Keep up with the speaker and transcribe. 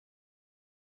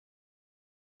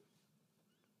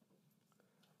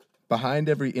Behind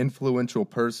every influential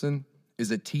person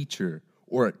is a teacher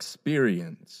or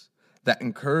experience that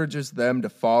encourages them to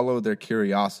follow their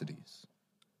curiosities.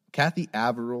 Kathy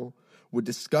Averill would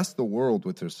discuss the world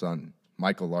with her son,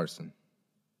 Michael Larson.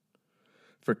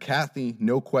 For Kathy,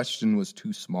 no question was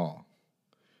too small.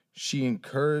 She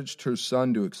encouraged her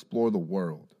son to explore the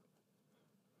world.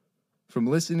 From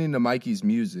listening to Mikey's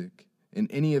music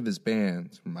in any of his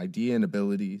bands, from Idea and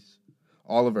Abilities,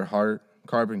 Oliver Hart,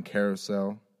 Carbon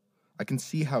Carousel, I can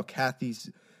see how Kathy's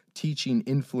teaching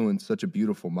influenced such a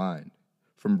beautiful mind.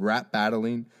 From rap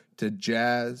battling to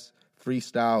jazz,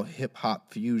 freestyle,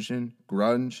 hip-hop fusion,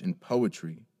 grunge, and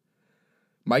poetry.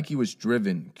 Mikey was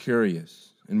driven,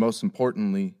 curious, and most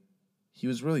importantly, he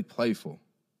was really playful.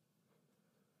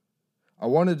 I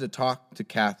wanted to talk to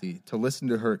Kathy to listen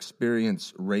to her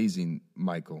experience raising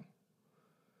Michael,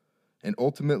 and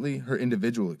ultimately her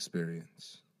individual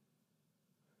experience.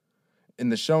 In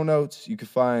the show notes, you can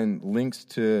find links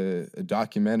to a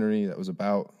documentary that was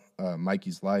about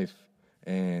Mikey's life,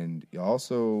 and you'll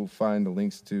also find the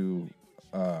links to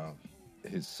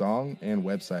his song and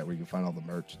website where you can find all the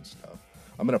merch and stuff.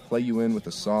 I'm going to play you in with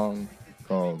a song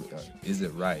called Is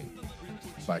It Right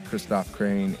by Christoph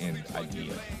Crane and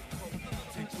Idea.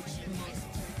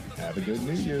 Have a good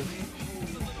New Year.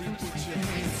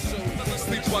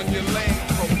 Sleep on your lane,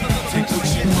 take what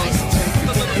you must take.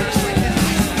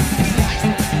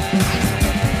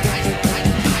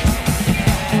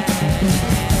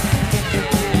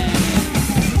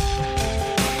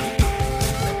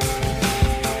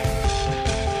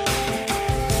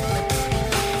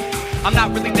 I'm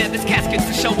not really there, this casket's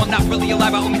a show. I'm not really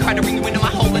alive, I only try to bring you into my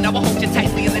hole. And I will hold you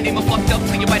tightly in the name of fucked up.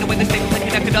 Till you right away the things that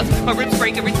connected us. My ribs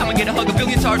break every time I get a hug. A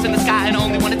billion stars in the sky and I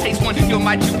only want to taste one. You're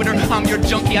my Jupiter, I'm your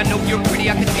junkie. I know you're pretty,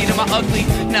 I can see it in my ugly.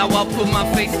 Now I'll put my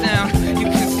face down, you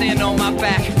can stand on my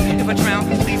back. If I drown,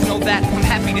 please know that I'm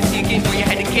happy to see you get where you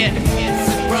had to get. It's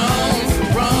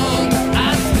wrong,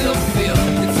 I still feel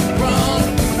it's wrong,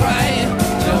 right?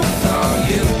 Joke's on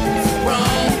you. It's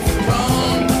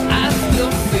wrong, I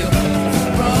still feel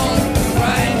wrong,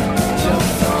 right?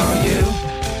 Joke's on you.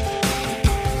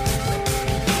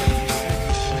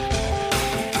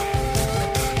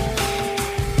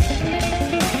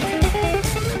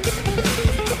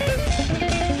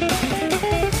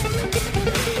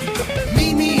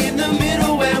 Meet me in the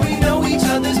middle where we know each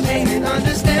other's pain and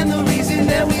understand the reason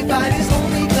that we fight is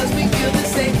only cause we feel the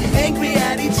same. Angry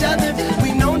at each other,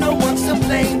 we know no one's to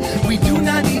blame. We do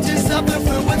not need to suffer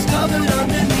for what's covered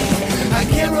underneath. I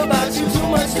care about you too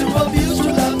much to abuse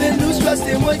true love and lose trust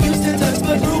in what used to touch,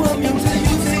 but grew immune to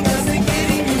using us and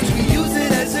getting used. We use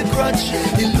it as a crutch,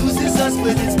 it loses us,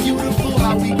 but it's beautiful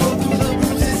how we go through the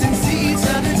bruises and see each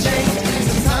other change.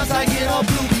 Sometimes I get all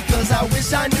blue because I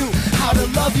wish I knew how to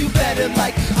love you better.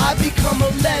 Like I become a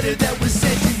letter that was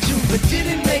sent in June, but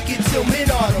didn't make it till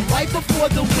mid-autumn, right before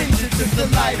the winter took the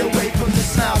light away from the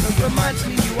smile that reminds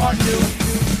me you are new.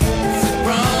 It's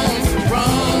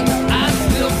wrong, I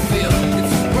still feel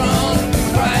it's wrong,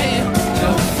 right?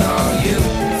 Joke's on you.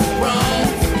 It's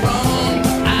wrong,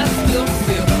 I still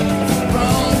feel it's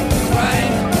wrong,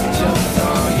 right? Joke's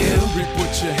on you. Reap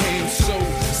what your hands sow,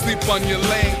 sleep on your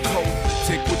lane coat.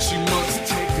 Take what you must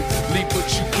take, leave what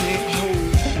you can't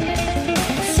hold.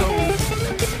 So,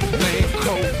 lane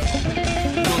coat,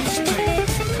 must take,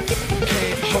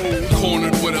 can't hold.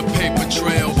 Cornered with a paper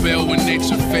trail, bail when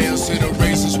nature fails. Hit a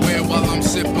razor's wear while I'm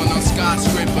sipping on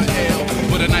skyscraper ale.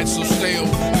 But a night so stale,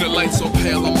 the light so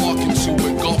pale, I'm walking to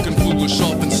it, gawking foolish,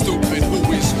 sharp and stupid.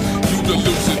 Who is you to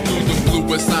lose it through the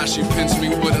bluest eye? She pins me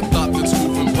with a thought that's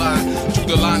moving by. Drew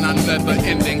the line I'm never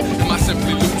ending. Am I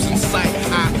simply losing sight?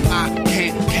 I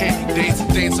can't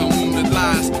dance on wounded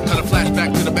lies. Cut a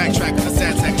flashback to the backtrack of the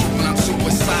sad sack trip when I'm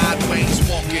suicide ways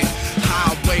walking,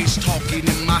 highways talking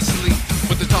in my sleep.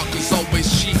 But the talk is always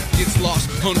she gets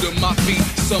lost under my feet.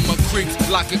 Summer creeps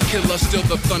like a killer, still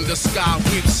the thunder sky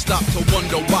weeps. Stop to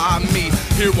wonder why me.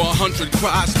 Hear 100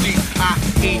 cries deep. I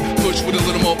eat, push with a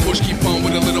little more push, keep on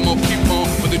with a little more keep on.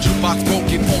 But the jukebox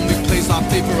broke, it only plays our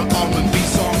favorite R&B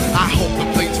song. I hope it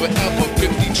plays forever,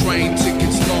 50 train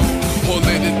tickets long. Or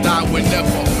let it die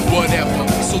whenever, whatever.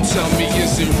 So tell me,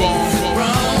 is it wrong?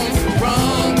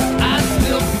 Wrong, I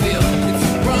still feel it's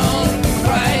wrong,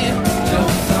 right?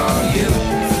 Joke's on you.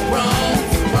 It's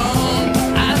wrong,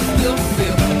 I still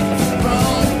feel it's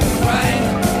wrong, right?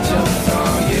 Joke's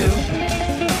on you.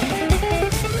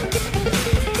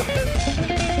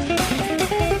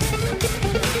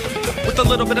 With a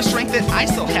little bit of strength that I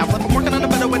still have left, I'm working on a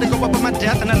better way to go up on my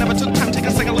death. And I never took time to take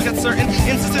a second look at certain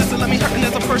instances that let me hurting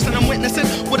as a person. I'm witnessing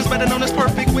what is better known as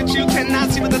perfect, which you cannot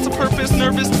see, but that's a purpose.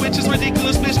 Nervous twitches,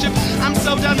 ridiculous mischief. I'm so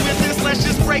so done with this, let's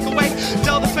just break away.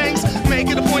 Dull the fangs, make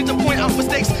it a point to point out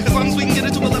mistakes. As long as we can get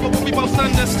it to a level where we both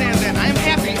understand, then I am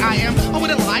happy, I am. I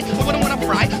wouldn't lie, I wouldn't want to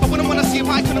pry. I wouldn't want to see if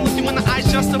I couldn't look you in the eyes,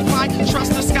 justify.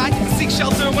 Trust the sky, seek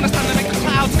shelter when it's time to make the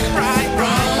clouds cry.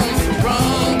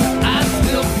 Wrong, I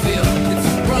still feel it's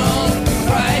wrong,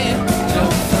 right?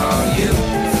 Joke's on you.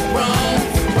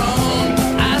 Wrong,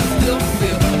 I still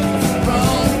feel it's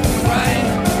wrong, right?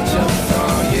 Joke's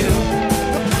on you.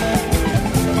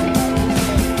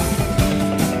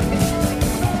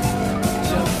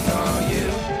 Joke's on you.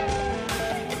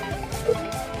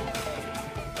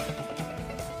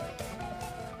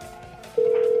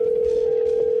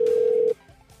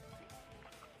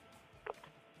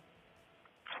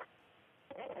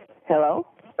 Hello?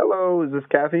 Hello, is this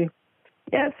Kathy?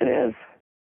 Yes, it is.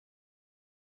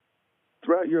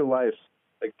 Throughout your life,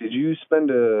 like, did you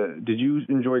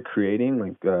enjoy creating,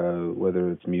 like, whether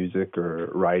it's music or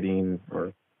writing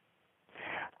or?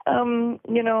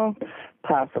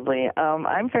 Possibly.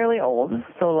 I'm fairly old,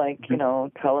 so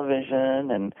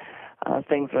television and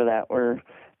things for that were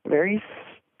very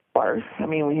sparse. I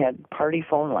mean, we had party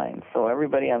phone lines, so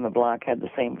everybody on the block had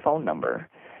the same phone number.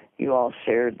 You all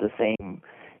shared the same.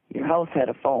 Your house had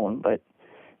a phone, but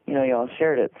you all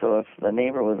shared it. So if the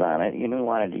neighbor was on it, you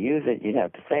wanted to use it, you'd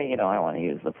have to say, I want to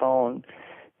use the phone.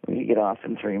 We get off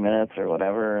in 3 minutes or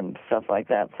whatever and stuff like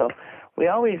that. So we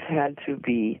always had to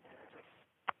be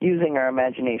using our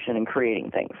imagination and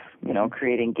creating things,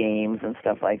 creating games and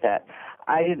stuff like that.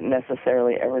 I didn't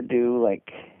necessarily ever do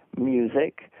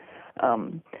music.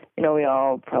 We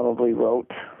all probably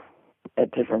wrote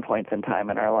at different points in time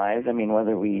in our lives. I mean,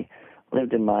 whether we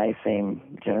lived in my same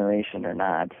generation or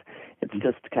not, it's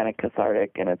just kind of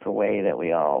cathartic, and it's a way that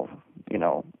we all,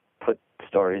 put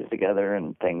stories together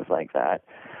and things like that.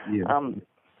 Yeah.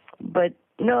 But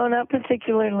no, not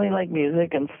particularly like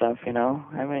music and stuff, I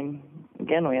mean,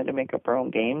 again, we had to make up our own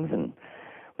games, and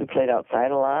we played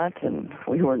outside a lot, and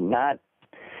we were not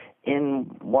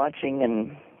in watching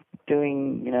and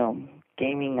doing,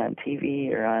 gaming on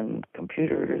TV or on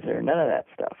computers or none of that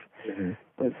stuff. Mm-hmm.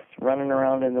 It was running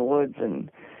around in the woods and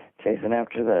chasing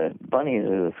after the bunnies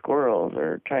or the squirrels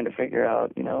or trying to figure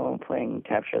out, playing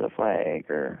capture the flag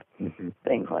or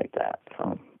things like that.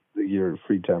 So your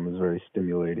free time was very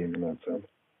stimulating in that sense.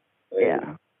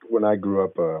 Yeah. When I grew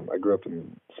up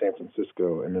in San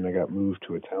Francisco, and then I got moved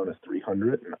to a town of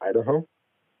 300 in Idaho,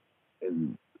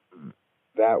 and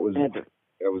that was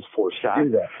I was forced to do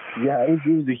that. Yeah, it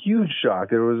was a huge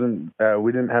shock. It wasn't.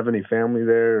 We didn't have any family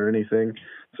there or anything,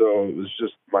 so it was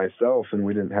just myself, and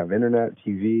we didn't have internet,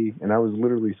 TV, and I was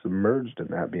literally submerged in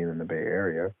that, being in the Bay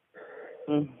Area.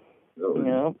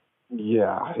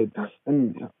 Yeah,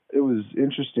 it was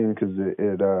interesting because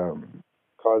it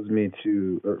caused me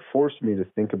to, or forced me to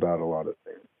think about a lot of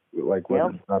things, like whether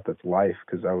or not that's life.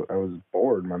 Because I was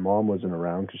bored. My mom wasn't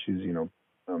around because she's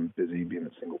busy being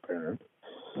a single parent.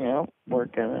 Yeah,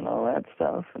 working and all that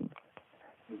stuff. And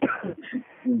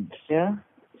yeah.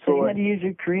 So you had to use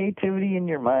your creativity in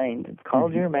your mind. It's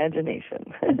called your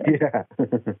imagination. Yeah.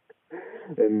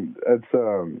 And that's,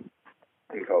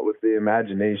 with the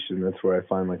imagination, that's where I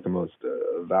find the most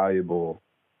valuable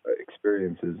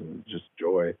experiences and just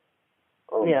joy.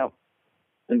 Yeah.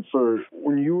 And for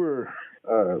when you were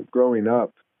growing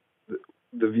up,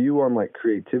 the view on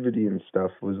creativity and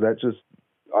stuff, was that just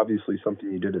obviously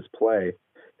something you did as play?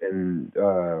 And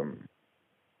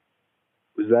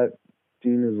was that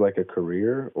seen as a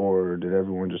career, or did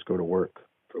everyone just go to work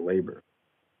for labor?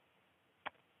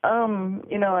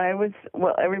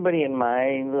 Everybody in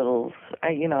my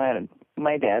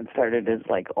my dad started his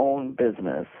own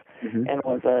business and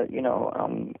was a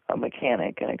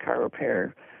mechanic and a car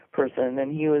repair person,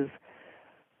 and he was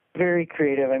very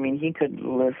creative. I mean, he could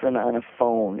listen on a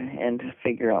phone and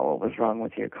figure out what was wrong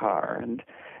with your car. And,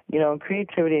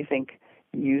 creativity, I think,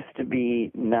 used to be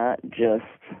not just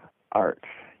art.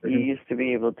 You used to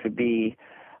be able to be,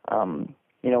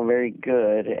 very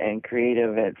good and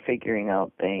creative at figuring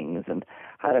out things and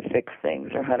how to fix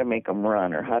things or how to make them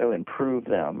run or how to improve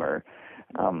them.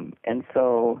 And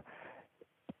so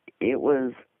it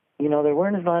was, there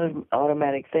weren't a lot of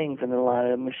automatic things and a lot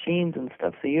of machines and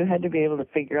stuff. So you had to be able to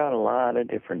figure out a lot of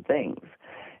different things,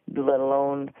 let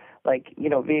alone,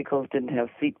 vehicles didn't have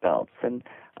seat belts. And,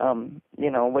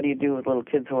 what do you do with little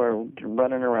kids who are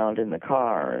running around in the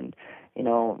car? And,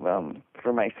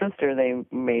 for my sister, they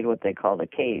made what they called a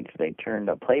cage. They turned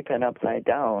a playpen upside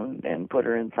down and put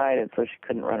her inside it so she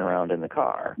couldn't run around in the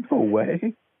car. No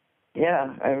way.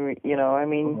 Yeah.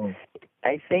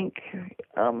 I think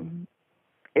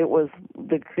it was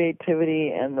the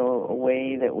creativity and the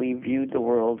way that we viewed the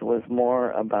world was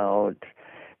more about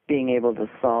being able to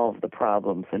solve the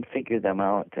problems and figure them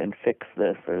out and fix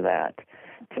this or that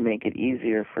to make it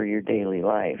easier for your daily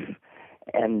life.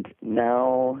 And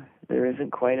now there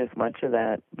isn't quite as much of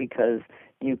that because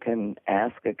you can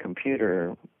ask a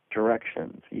computer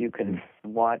directions. You can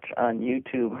watch on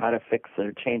YouTube how to fix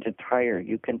or change a tire.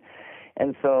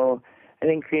 And so I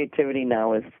think creativity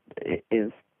now is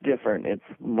different. It's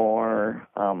more,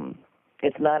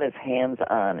 it's not as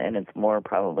hands-on, and it's more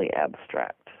probably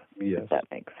abstract. Yes. If that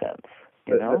makes sense.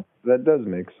 That does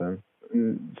make sense.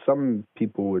 And some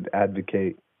people would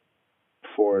advocate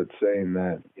for it, saying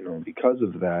that, because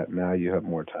of that, now you have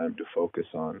more time to focus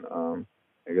on,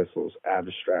 I guess, those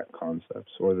abstract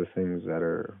concepts or the things that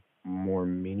are more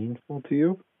meaningful to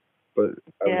you. But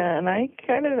and I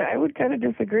would kind of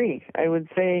disagree. I would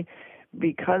say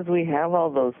because we have all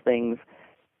those things,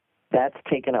 that's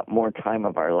taken up more time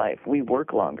of our life. We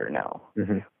work longer now.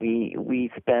 Mm-hmm.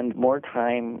 We spend more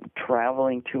time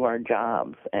traveling to our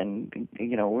jobs, and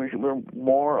we're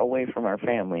more away from our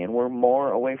family, and we're more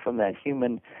away from that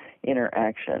human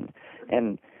interaction.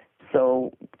 And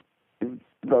so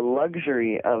the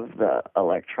luxury of the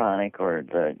electronic or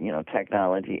the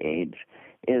technology age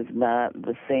is not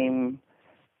the same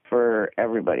for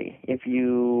everybody. If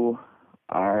you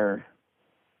are,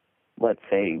 let's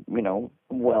say,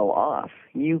 well off,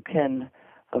 you can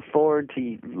afford to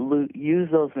use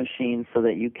those machines so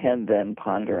that you can then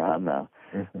ponder on the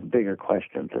bigger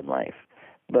questions in life.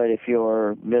 But if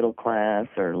you're middle class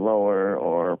or lower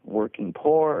or working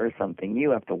poor or something,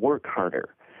 you have to work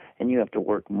harder and you have to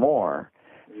work more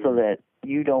so that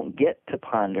you don't get to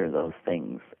ponder those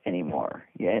things anymore.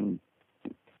 And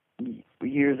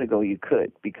years ago you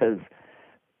could, because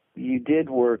you did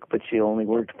work, but you only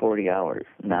worked 40 hours.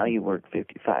 Now you work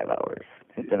 55 hours,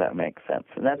 if that makes sense.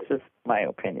 And that's just my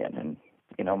opinion and,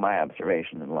 my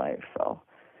observation in life. So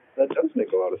that does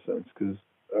make a lot of sense, because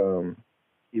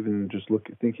even just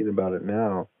thinking about it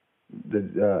now,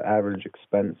 the average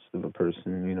expense of a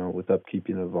person, with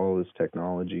upkeeping of all this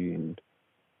technology and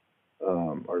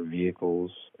our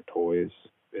vehicles, toys,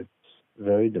 it's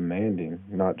very demanding,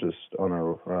 not just on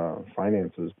our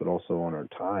finances, but also on our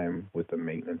time with the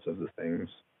maintenance of the things.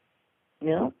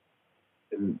 Yeah.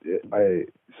 And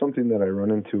something that I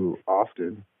run into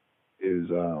often is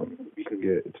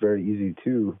it's very easy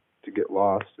to get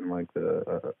lost in like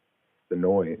the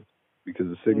noise, because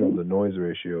the signal to noise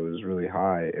ratio is really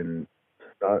high, and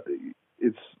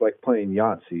it's like playing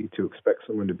Yahtzee to expect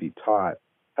someone to be taught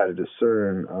how to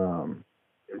discern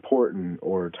important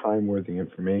or time-worthy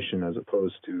information as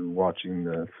opposed to watching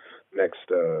the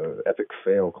next epic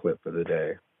fail clip of the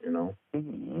day,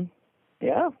 Mm-hmm.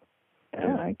 Yeah,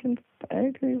 I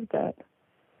agree with that.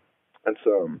 That's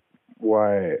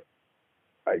why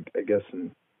I guess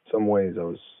in some ways I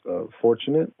was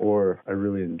fortunate, or I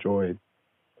really enjoyed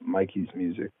Mikey's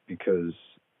music, because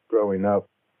growing up,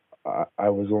 I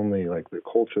was only like, the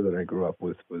culture that I grew up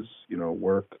with was,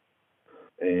 work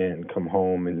and come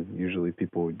home, and usually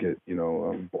people would get,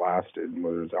 blasted,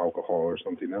 whether it's alcohol or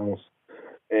something else.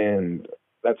 And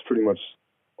that's pretty much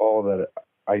all that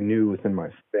I knew within my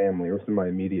family, within my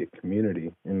immediate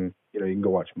community. And, you can go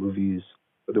watch movies,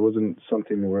 but there wasn't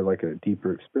something where like a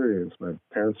deeper experience. My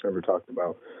parents never talked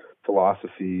about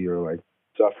philosophy or like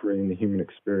suffering, the human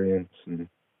experience,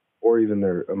 or even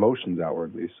their emotions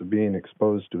outwardly. So being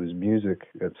exposed to his music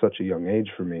at such a young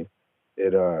age for me,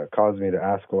 it caused me to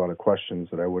ask a lot of questions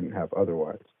that I wouldn't have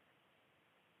otherwise.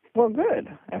 Well, good.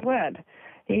 I'm glad.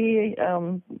 He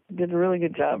did a really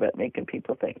good job at making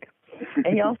people think.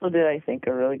 And he also did, I think,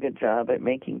 a really good job at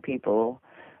making people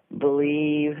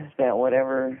believe that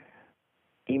whatever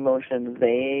emotions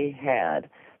they had,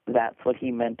 that's what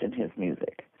he meant in his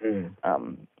music. And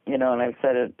I've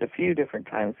said it a few different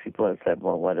times. People have said,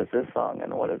 well, what is this song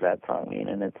and what does that song mean?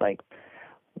 And it's like,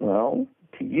 well,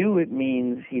 to you it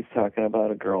means he's talking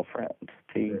about a girlfriend.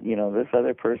 To, this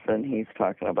other person, he's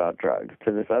talking about drugs.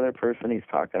 To this other person, he's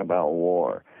talking about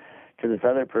war. To this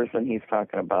other person, he's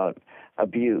talking about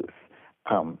abuse.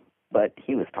 But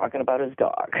he was talking about his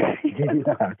dog.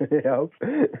 Yeah.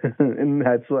 And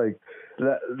that's like,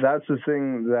 that's the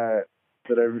thing that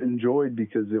I've enjoyed,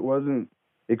 because it wasn't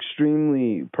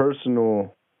extremely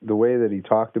personal the way that he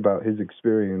talked about his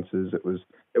experiences. But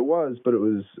it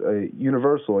was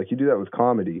universal. Like, you do that with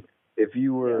comedy. If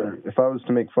I was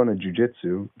to make fun of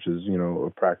jiu-jitsu, which is, a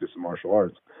practice of martial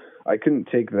arts, I couldn't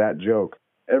take that joke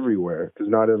everywhere, because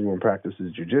not everyone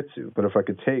practices jiu-jitsu. But if I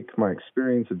could take my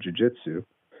experience of jiu-jitsu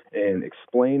and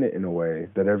explain it in a way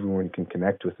that everyone can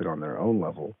connect with it on their own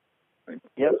level, that's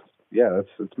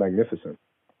magnificent.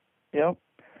 Yep.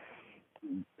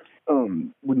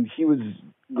 When he was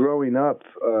growing up,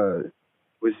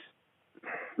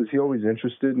 was he always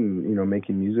interested in,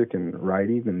 making music and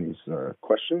writing and these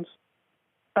questions?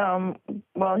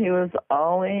 Well, he was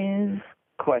always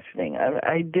questioning.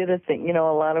 I did a thing,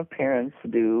 a lot of parents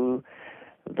do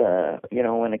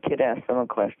when a kid asks them a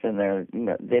question,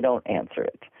 they don't answer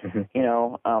it.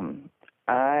 Mm-hmm.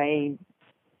 I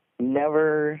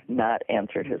never not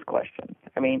answered his question.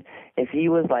 I mean, if he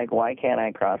was like, why can't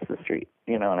I cross the street?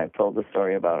 And I've told the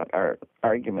story about our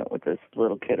argument with this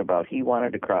little kid about he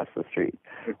wanted to cross the street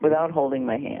without holding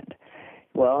my hand.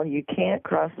 Well, you can't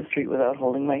cross the street without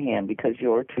holding my hand because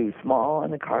you're too small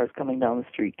and the cars coming down the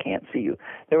street can't see you.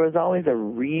 There was always a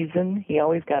reason. He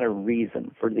always got a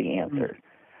reason for the answer,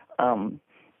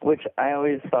 which I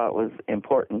always thought was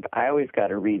important. I always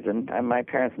got a reason. My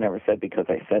parents never said because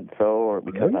I said so or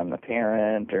because I'm the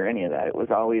parent or any of that. It was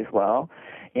always,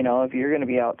 if you're going to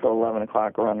be out till 11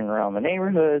 o'clock running around the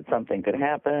neighborhood, something could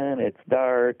happen. It's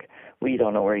dark. We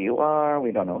don't know where you are.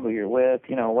 We don't know who you're with,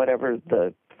 whatever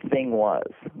the thing was,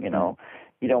 you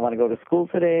don't want to go to school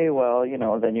today, well,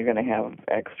 then you're going to have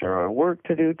extra work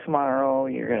to do tomorrow.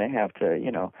 You're going to have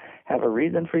to, have a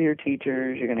reason for your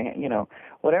teachers. You're going to,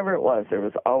 whatever it was, there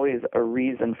was always a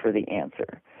reason for the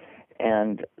answer.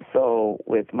 And so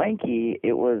with Mikey,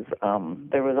 it was,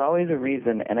 there was always a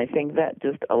reason, and I think that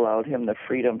just allowed him the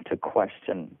freedom to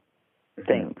question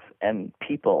things and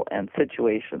people and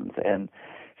situations and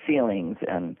feelings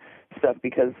and stuff,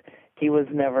 because he was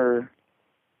never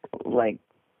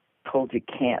told you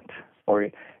can't, or,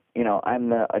 I'm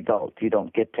the adult, you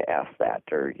don't get to ask that,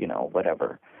 or,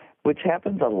 whatever, which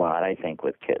happens a lot, I think,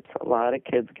 with kids. A lot of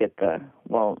kids get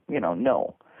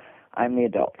no, I'm the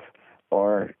adult,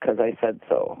 or because I said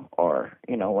so, or,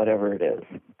 whatever it is.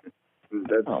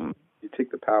 You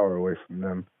take the power away from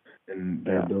them and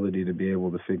their ability to be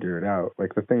able to figure it out.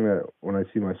 Like the thing that when I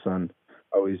see my son,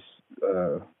 I always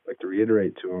like to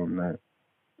reiterate to him that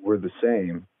we're the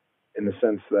same, in the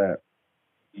sense that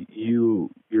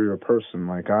you're a person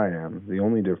like I am. The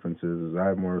only difference is I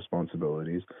have more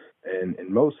responsibilities, and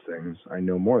in most things I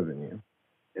know more than you.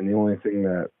 And the only thing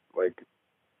that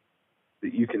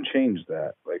that you can change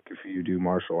that, like if you do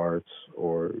martial arts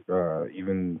or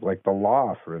even like the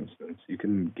law, for instance, you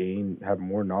can have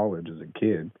more knowledge as a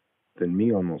kid than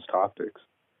me on those topics,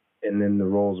 and then the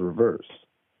roles reverse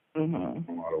in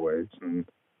a lot of ways. And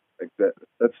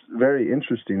that's very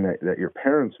interesting that your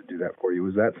parents would do that for you.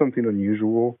 Was that something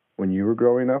unusual when you were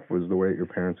growing up? Was the way that your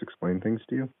parents explained things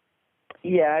to you?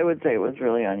 Yeah, I would say it was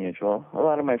really unusual. A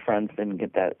lot of my friends didn't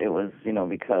get that. It was,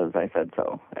 because I said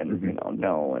so, and,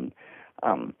 no. And,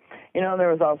 there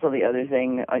was also the other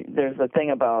thing. There's a thing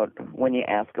about when you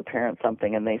ask a parent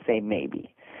something and they say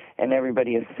maybe. And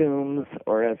everybody assumes,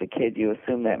 or as a kid, you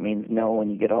assume that means no,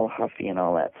 and you get all huffy and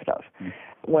all that stuff.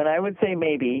 When I would say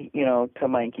maybe, to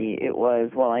Mikey, it was,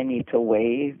 I need to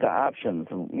weigh the options,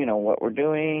 what we're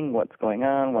doing, what's going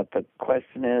on, what the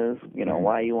question is,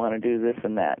 why you want to do this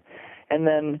and that. And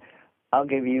then I'll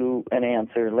give you an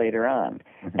answer later on.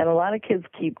 And a lot of kids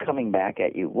keep coming back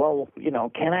at you. Well,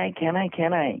 can I,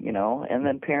 and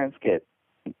then parents get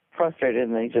frustrated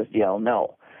and they just yell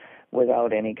no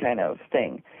without any kind of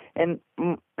thing. And,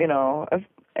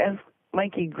 as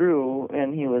Mikey grew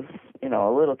and he was,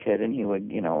 a little kid, and he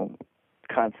would,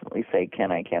 constantly say,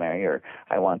 can I, or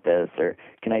I want this, or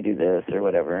can I do this, or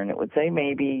whatever. And it would say,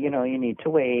 maybe, you need to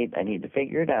wait. I need to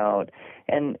figure it out.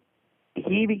 And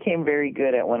he became very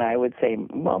good at when I would say,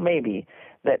 well, maybe,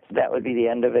 that would be the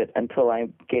end of it until I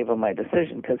gave him my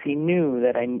decision, because he knew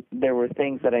that there were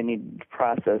things that I needed to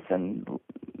process and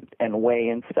weigh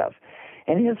and stuff.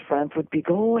 And his friends would be,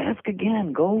 go ask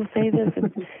again, go say this.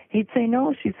 And he'd say,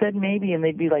 no, she said maybe. And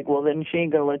they'd be like, well, then she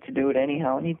ain't going to let you do it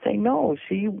anyhow. And he'd say, no,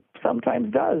 she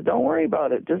sometimes does. Don't worry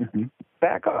about it. Just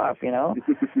back off,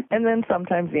 And then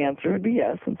sometimes the answer would be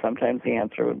yes, and sometimes the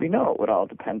answer would be no. It would all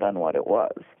depend on what it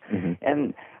was.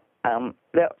 And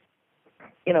that,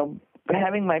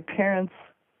 having my parents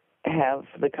have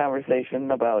the conversation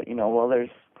about, there's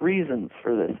reasons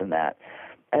for this and that,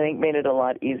 I think made it a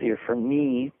lot easier for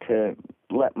me to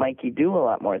let Mikey do a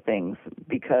lot more things,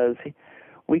 because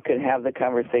we could have the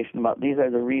conversation about these are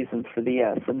the reasons for the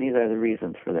yes and these are the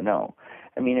reasons for the no.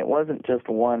 I mean, it wasn't just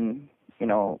one,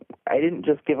 I didn't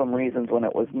just give him reasons when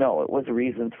it was no. It was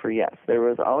reasons for yes. There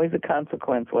was always a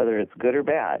consequence, whether it's good or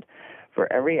bad,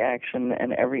 for every action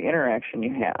and every interaction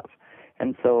you have.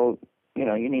 And so,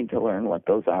 you need to learn what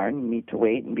those are, and you need to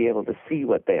wait and be able to see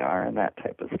what they are and that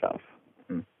type of stuff.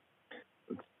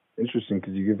 Interesting,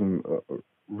 because you give him a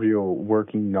real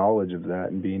working knowledge of that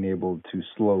and being able to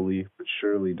slowly but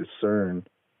surely discern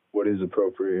what is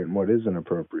appropriate and what isn't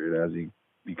appropriate as he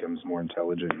becomes more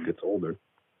intelligent and gets older.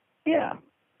 Yeah,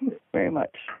 very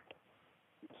much.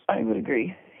 I would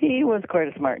agree. He was quite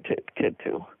a smart kid,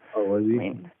 too. Oh, was he? I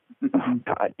mean, oh,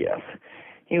 God, yes.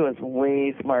 He was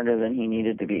way smarter than he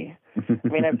needed to be. I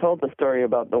mean, I've told the story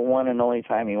about the one and only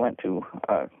time he went to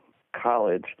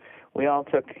college. We all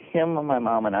took, him and my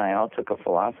mom and I all took a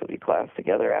philosophy class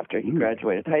together after he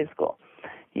graduated high school.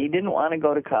 He didn't want to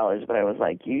go to college, but I was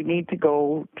like, you need to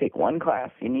go take one class.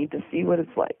 You need to see what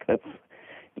it's like. That's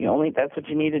what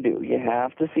you need to do. You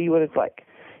have to see what it's like.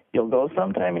 You'll go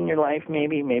sometime in your life,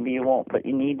 maybe you won't, but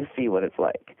you need to see what it's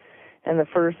like. And the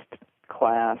first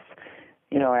class,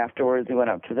 afterwards he went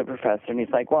up to the professor and he's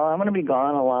like, well, I'm going to be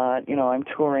gone a lot. I'm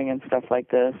touring and stuff like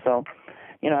this, so,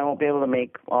 I won't be able to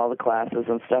make all the classes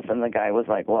and stuff. And the guy was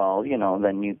like, well,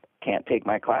 then you can't take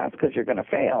my class because you're going to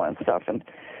fail and stuff. And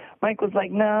Mike was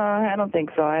like, no, I don't think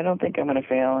so. I don't think I'm going to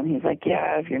fail. And he's like,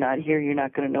 yeah, if you're not here, you're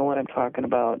not going to know what I'm talking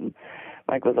about. And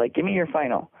Mike was like, give me your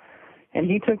final. And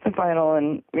he took the final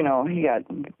and, he got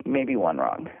maybe one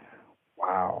wrong.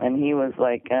 Wow. And he was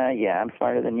like, yeah, I'm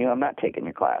smarter than you. I'm not taking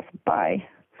your class. Bye.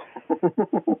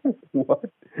 What?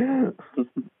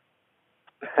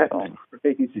 That's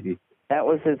crazy. That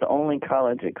was his only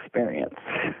college experience,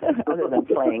 other than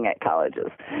playing at colleges.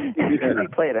 He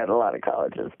played at a lot of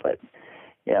colleges, but,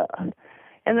 yeah.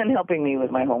 And then helping me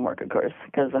with my homework, of course,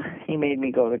 because he made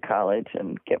me go to college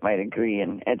and get my degree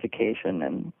in education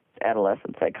and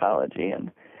adolescent psychology. And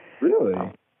really?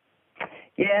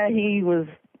 Yeah, he was,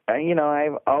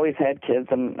 I've always had kids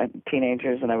and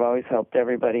teenagers, and I've always helped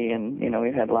everybody. And,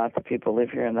 we've had lots of people live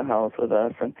here in the house with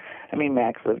us. And,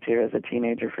 Max lived here as a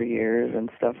teenager for years and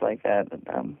stuff like that.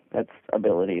 That's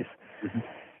abilities. Mm-hmm.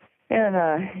 And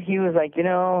he was like,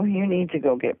 you need to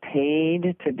go get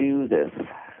paid to do this.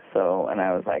 So, and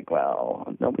I was like,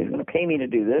 well, nobody's going to pay me to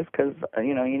do this because,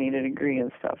 you need a degree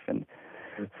and stuff. And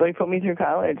so he put me through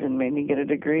college and made me get a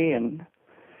degree and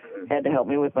had to help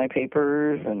me with my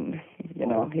papers. And,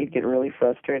 he'd get really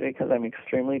frustrated because I'm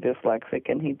extremely dyslexic.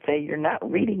 And he'd say, you're not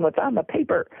reading what's on the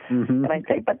paper. Mm-hmm. And I'd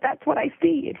say, but that's what I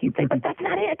see. And he'd say, but that's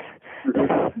not it.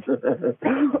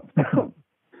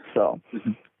 So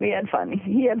we had fun.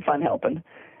 He had fun helping.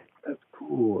 That's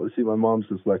cool. See, my mom's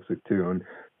dyslexic too, and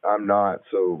I'm not.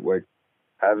 So, when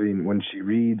she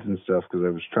reads and stuff, because I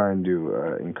was trying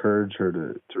to encourage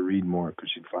her to read more because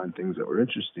she'd find things that were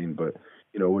interesting, but,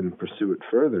 wouldn't pursue it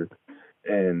further.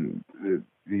 And,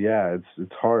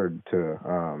 it's hard to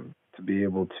be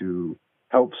able to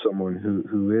help someone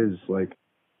who is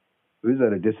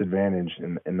at a disadvantage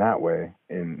in that way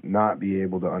and not be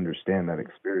able to understand that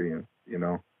experience,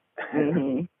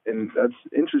 Mm-hmm. And that's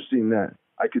interesting that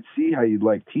I could see how you'd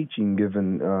like teaching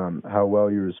given how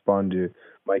well you respond to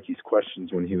Mikey's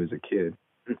questions when he was a kid.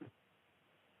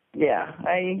 Yeah,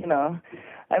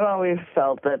 I've always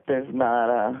felt that there's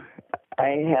not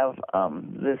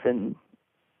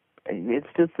it's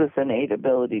just this innate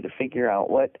ability to figure out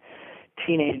what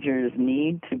teenagers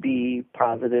need to be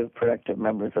positive, productive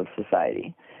members of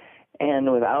society.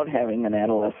 And without having an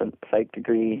adolescent psych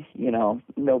degree,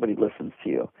 nobody listens to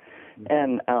you.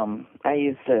 And I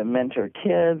used to mentor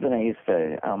kids, and I used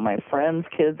to, my friends'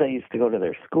 kids, I used to go to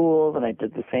their schools, and I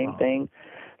did the same thing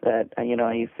that, I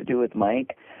used to do with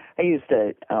Mike. I used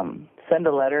to send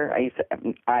a letter.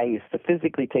 I used to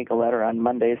physically take a letter on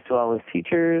Mondays to all his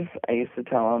teachers. I used to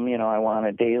tell them, I want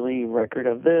a daily record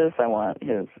of this. I want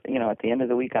his, at the end of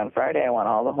the week on Friday, I want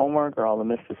all the homework or all the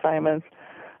missed assignments.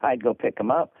 I'd go pick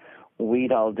them up.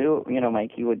 We'd all do it.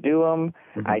 Mikey would do them.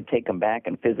 Mm-hmm. I'd take them back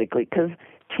and physically, because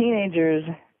teenagers,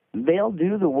 they'll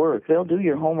do the work. They'll do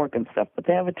your homework and stuff, but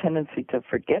they have a tendency to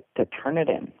forget to turn it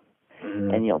in.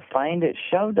 Mm-hmm. And you'll find it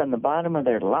shoved on the bottom of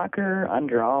their locker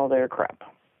under all their crap.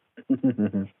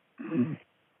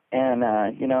 And,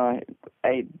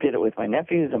 I did it with my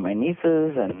nephews and my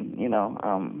nieces and,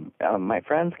 my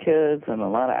friends' kids and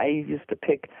I used to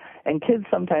pick, and kids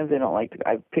sometimes they don't like to,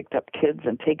 I've picked up kids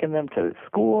and taken them to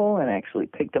school and actually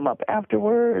picked them up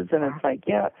afterwards. And it's like,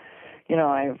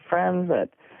 I have friends that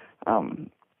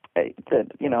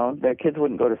their kids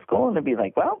wouldn't go to school, and they'd be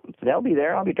like, well, they'll be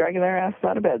there. I'll be dragging their asses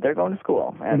out of bed. They're going to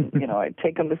school. And, I'd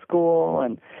take them to school,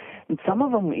 and some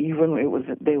of them, even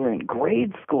they were in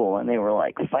grade school, and they were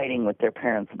like fighting with their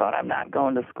parents about, I'm not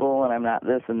going to school, and I'm not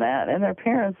this and that. And their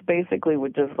parents basically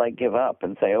would just give up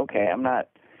and say, okay, I'm not,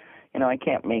 I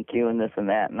can't make you and this and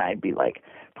that. And I'd be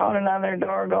pounding on their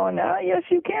door going, yes,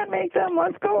 you can make them.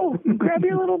 Let's go. Grab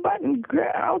your little butt and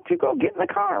out you go. Get in the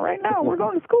car right now. We're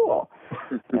going to school.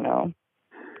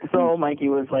 So Mikey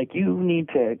was like, you need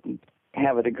to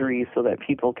have a degree so that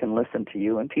people can listen to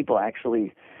you and people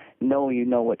actually know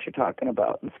what you're talking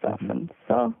about and stuff. Mm-hmm. And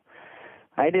so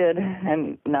I did.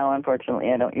 And now,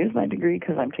 unfortunately, I don't use my degree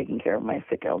because I'm taking care of my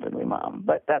sick elderly mom.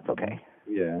 But that's okay.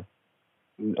 Yeah.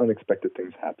 unexpected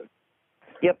things happen.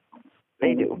 Yep,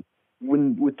 they do.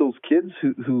 With those kids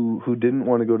who didn't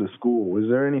want to go to school, was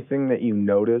there anything that you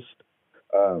noticed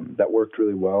that worked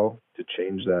really well to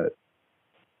change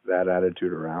that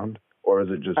attitude around, or is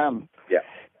it just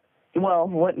Well,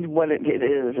 what it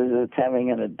is it's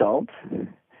having an adult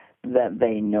that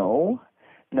they know,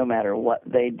 no matter what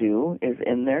they do, is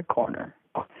in their corner.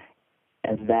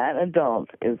 And that adult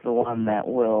is the one that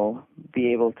will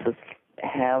be able to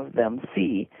have them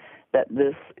see that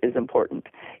this is important.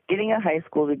 Getting a high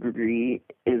school degree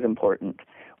is important.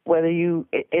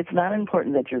 It's not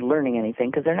important that you're learning anything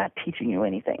because they're not teaching you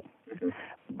anything. Mm-hmm.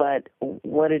 But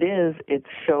what it is, it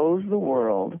shows the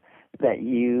world that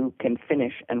you can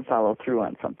finish and follow through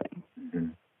on something. Mm-hmm.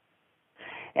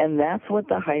 And that's what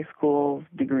the high school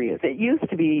degree is. It used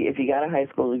to be if you got a high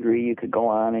school degree, you could go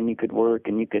on and you could work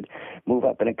and you could move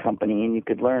up in a company and you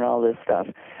could learn all this stuff.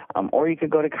 Or you could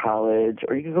go to college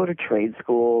or you could go to trade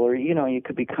school or, you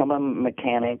could become a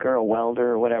mechanic or a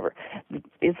welder or whatever.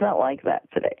 It's not like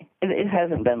that today. It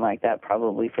hasn't been like that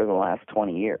probably for the last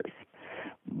 20 years.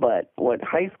 But what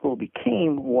high school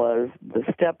became was the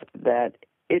step that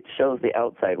it shows the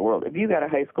outside world. If you got a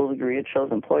high school degree, it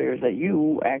shows employers that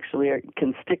you actually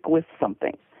can stick with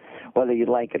something, whether you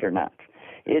like it or not.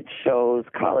 It shows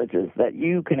colleges that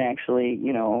you can actually,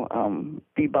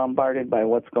 be bombarded by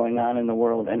what's going on in the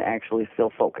world and actually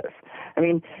still focus. I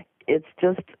mean, it's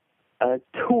just a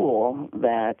tool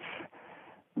that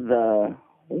the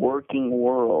working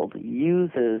world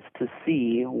uses to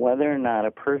see whether or not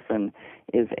a person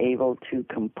is able to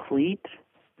complete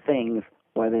things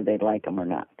whether they like them or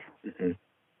not. Mm-hmm.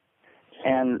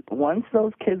 And once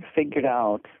those kids figured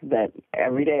out that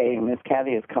every day Miss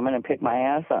Kathy is coming to pick my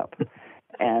ass up,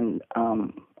 and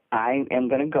I am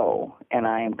going to go, and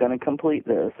I am going to complete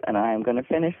this, and I am going to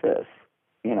finish this,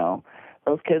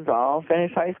 those kids all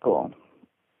finished high school,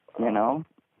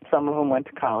 Some of them went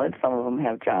to college, some of them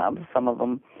have jobs, some of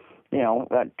them,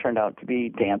 turned out to be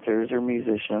dancers or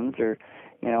musicians or,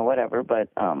 whatever, but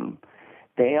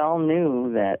they all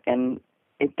knew that, and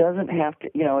it doesn't have to,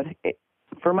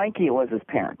 for Mikey, it was his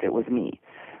parent. It was me.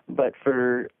 But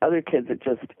for other kids, it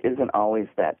just isn't always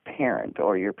that parent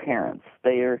or your parents.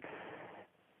 They are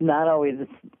not always,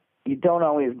 you don't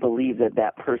always believe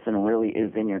that person really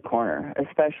is in your corner,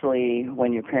 especially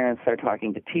when your parents start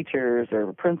talking to teachers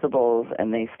or principals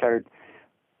and they start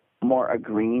more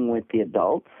agreeing with the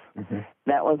adults. Mm-hmm.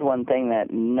 That was one thing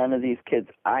that none of these kids,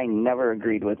 I never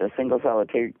agreed with a single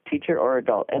solitary teacher or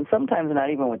adult, and sometimes not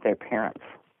even with their parents.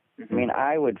 Mm-hmm. I mean,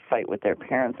 I would fight with their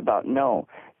parents about, no,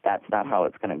 that's not how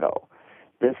it's going to go.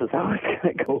 This is how it's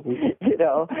going to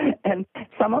go, And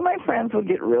some of my friends would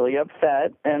get really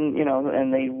upset, and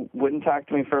and they wouldn't talk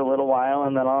to me for a little while,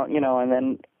 and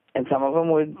then and some of them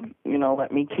would,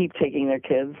 let me keep taking their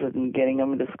kids and getting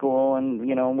them to school and,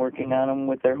 working on them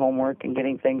with their homework and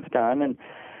getting things done. And,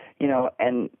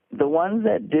 and the ones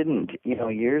that didn't,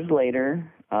 years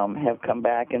later have come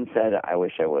back and said, I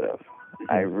wish I would have.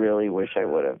 I really wish I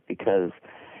would have because,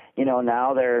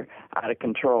 now they're out of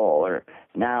control or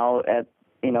now at,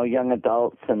 young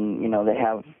adults and, they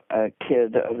have a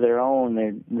kid of their own.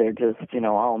 They're just,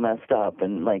 all messed up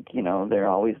and they're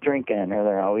always drinking or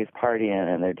they're always partying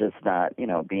and they're just not,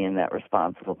 being that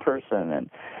responsible person. And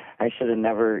I should have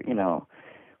never,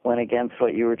 went against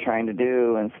what you were trying to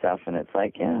do and stuff. And it's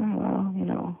like,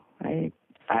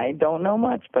 I don't know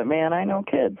much, but man, I know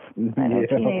kids. I know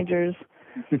teenagers.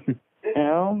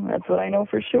 That's what I know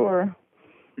for sure.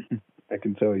 I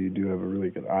can tell you do have a really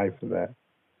good eye for that.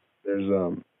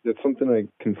 There's it's something I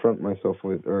confront myself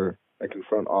with, or I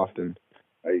confront often.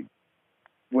 I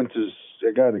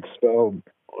got expelled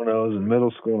when I was in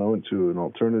middle school, and I went to an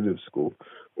alternative school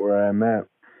where I met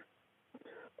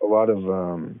a lot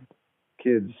of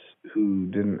kids who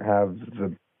didn't have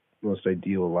the most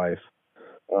ideal life.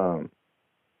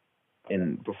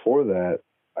 And before that,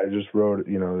 I just wrote,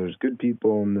 there's good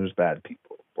people and there's bad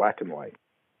people, black and white.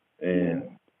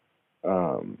 And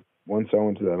once I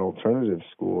went to that alternative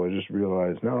school, I just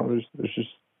realized, no, there's just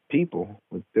people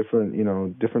with different,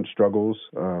 different struggles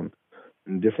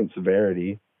and different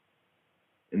severity.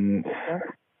 And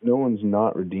no one's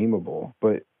not redeemable.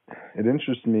 But it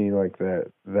interests me like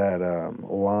that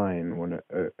line when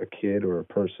a kid or a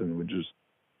person would just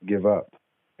give up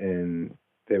and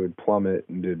they would plummet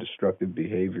into destructive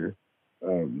behavior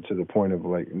to the point of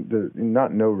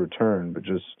not no return, but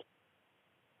just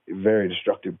very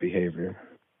destructive behavior,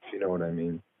 if you know what I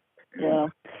mean. Yeah.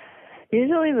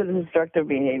 Usually the destructive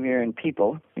behavior in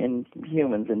people, in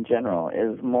humans in general,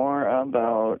 is more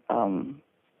about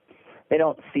they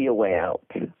don't see a way out.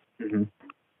 Mm-hmm.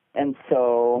 And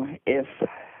so if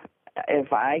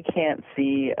if I can't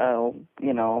see,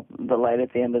 the light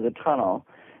at the end of the tunnel,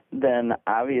 then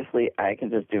obviously I can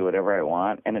just do whatever I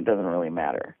want, and it doesn't really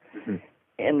matter.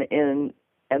 And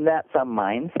that's a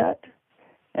mindset.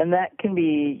 And that can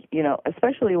be,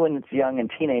 especially when it's young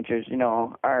and teenagers,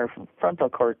 our frontal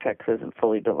cortex isn't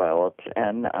fully developed,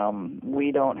 and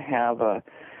we don't have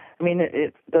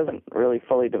it doesn't really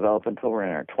fully develop until we're in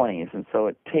our 20s, and so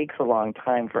it takes a long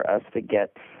time for us to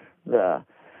get the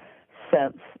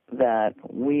sense that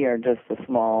we are just a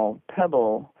small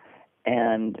pebble,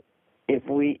 and if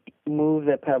we move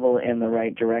the pebble in the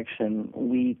right direction,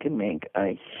 we can make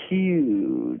a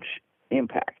huge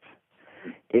impact.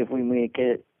 If we make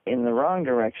it in the wrong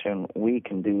direction, we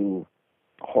can do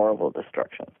horrible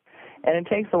destruction. And it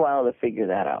takes a while to figure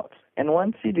that out. And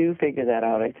once you do figure that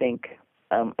out, I think,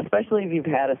 especially if you've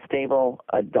had a stable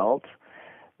adult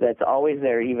that's always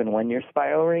there even when you're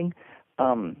spiraling,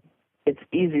 it's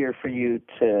easier for you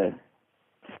to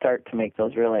start to make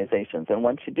those realizations. And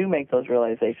once you do make those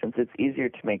realizations, it's easier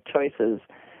to make choices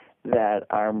that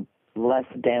are less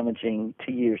damaging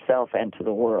to yourself and to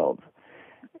the world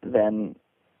than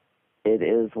it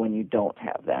is when you don't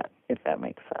have that, if that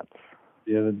makes sense.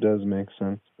 Yeah, that does make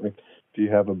sense. Like, if you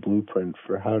have a blueprint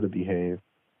for how to behave,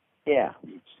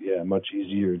 it's much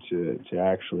easier to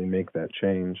actually make that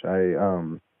change. It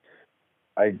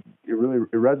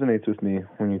resonates with me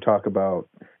when you talk about,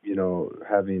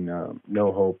 having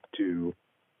no hope to,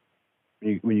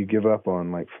 when you give up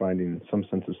on like finding some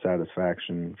sense of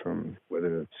satisfaction from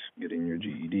whether it's getting your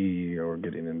GED or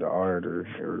getting into art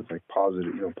or like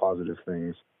positive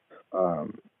things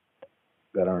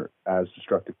that aren't as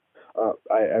destructive.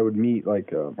 I would meet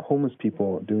like homeless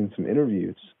people doing some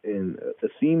interviews, and the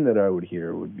theme that I would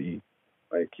hear would be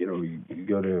like, you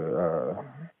go to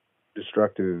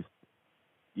destructive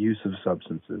use of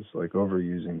substances, like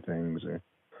overusing things, or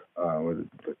whether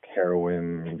it's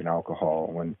heroin, even alcohol,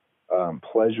 when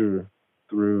pleasure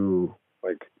through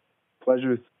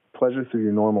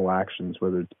your normal actions,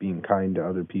 whether it's being kind to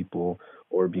other people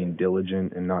or being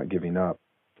diligent and not giving up,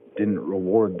 didn't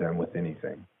reward them with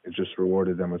anything. It just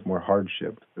rewarded them with more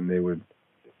hardship, and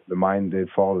they'd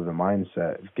fall to the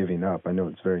mindset of giving up. I know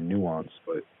it's very nuanced,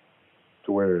 but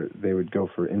to where they would go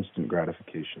for instant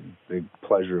gratification, the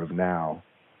pleasure of now,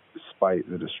 despite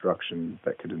the destruction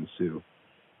that could ensue.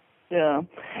 Yeah,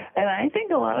 and I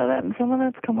think a lot of that, and some of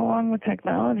that's come along with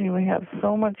technology. We have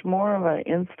so much more of an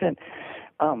instant,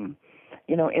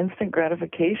 instant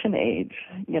gratification age.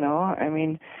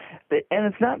 And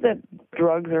it's not that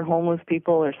drugs or homeless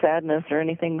people or sadness or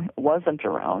anything wasn't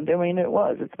around. I mean, it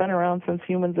was. It's been around since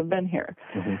humans have been here.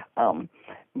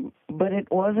 Mm-hmm. But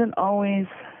it wasn't always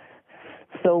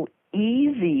so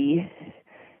easy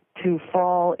to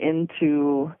fall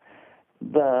into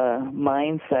the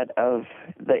mindset of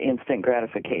the instant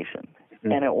gratification.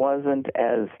 Mm-hmm. And it wasn't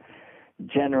as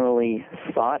generally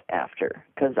sought after,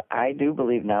 because I do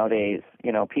believe nowadays,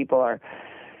 people are,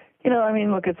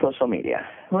 look at social media.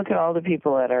 Look at all the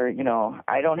people that are,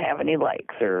 I don't have any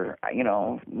likes, or,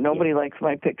 nobody likes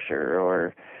my picture,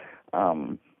 or,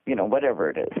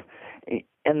 whatever it is.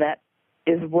 And that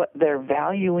is what they're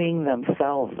valuing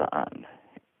themselves on.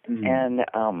 Mm-hmm. And,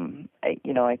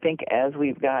 I think as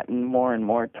we've gotten more and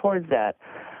more towards that,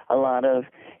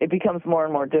 it becomes more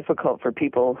and more difficult for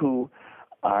people who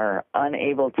are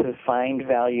unable to find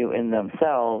value in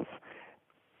themselves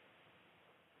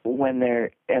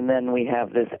and then we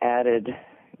have this added,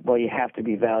 well, you have to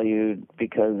be valued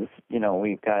because,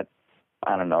 we've got,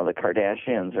 I don't know, the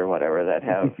Kardashians or whatever that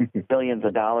have billions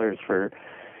of dollars for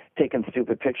taking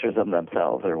stupid pictures of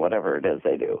themselves or whatever it is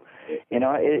they do.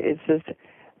 It's just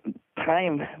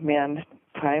time, man.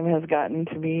 Time has gotten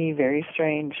to be very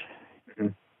strange. Mm-hmm.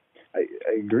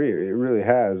 I agree. It really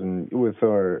has. And with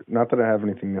not that I have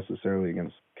anything necessarily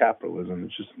against capitalism,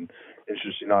 it's just an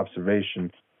interesting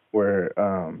observation where,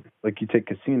 like you take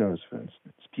casinos, for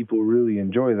instance, people really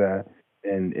enjoy that,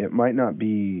 and it might not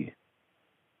be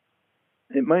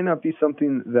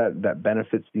something that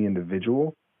benefits the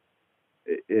individual.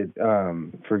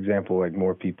 For example, like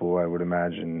more people, I would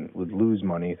imagine, would lose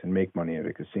money than make money at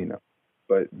a casino.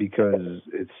 But because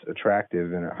it's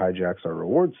attractive and it hijacks our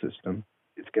reward system,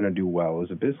 it's going to do well as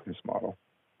a business model.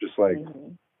 Just like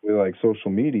with like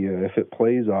social media, if it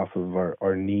plays off of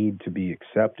our need to be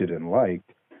accepted and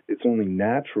liked, it's only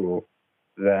natural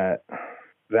that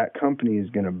company is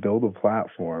going to build a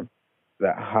platform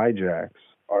that hijacks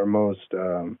our most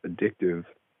addictive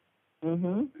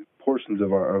portions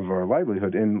of our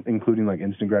livelihood, including like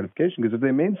instant gratification. Because if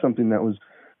they made something that was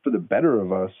for the better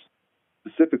of us,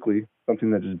 specifically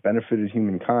something that just benefited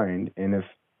humankind, and if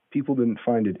people didn't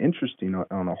find it interesting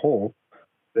on a whole,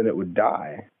 then it would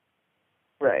die.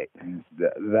 Right.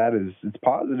 It's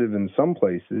positive in some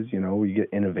places. You know, we get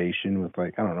innovation with,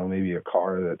 like, I don't know, maybe a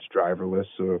car that's driverless,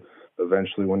 so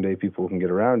eventually one day people can get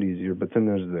around easier. But then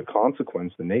there's the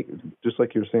consequence, just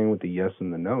like you're saying with the yes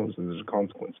and the no's, and there's a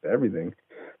consequence to everything.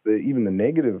 Even the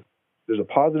negative, there's a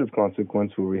positive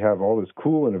consequence where we have all this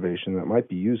cool innovation that might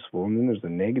be useful, and then there's the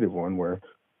negative one where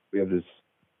we have this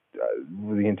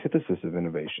the antithesis of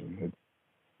innovation.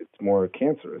 It's more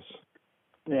cancerous.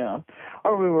 Yeah.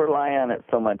 Or we rely on it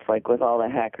so much, like with all the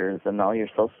hackers and all your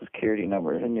Social Security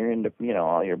numbers and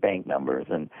all your bank numbers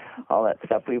and all that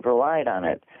stuff. We've relied on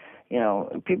it. You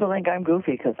know, people think I'm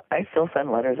goofy because I still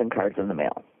send letters and cards in the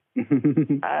mail.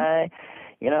 I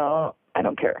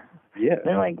don't care. Yeah.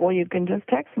 They're like, well, you can just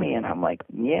text me, and I'm like,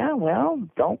 yeah, well,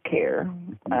 don't care.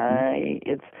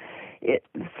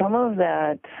 Some of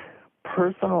that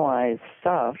personalized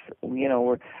stuff,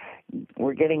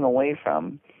 we're getting away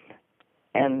from.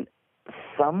 And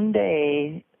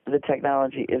someday the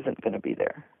technology isn't going to be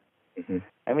there. Mm-hmm.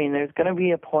 I mean, there's going to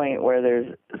be a point where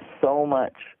there's so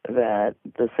much that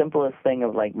the simplest thing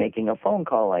of, like, making a phone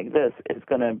call like this is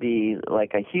going to be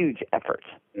like a huge effort,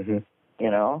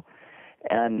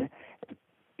 and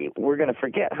we're going to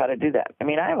forget how to do that. I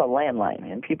mean, I have a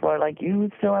landline, and people are like, you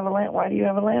still have a landline? Why do you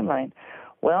have a landline?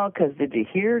 Well, because did you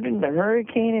hear in the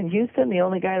hurricane in Houston, the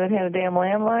only guy that had a damn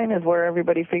landline is where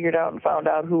everybody figured out and found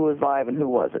out who was live and who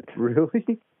wasn't.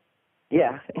 Really?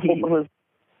 Yeah, he was,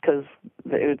 because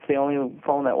it's the only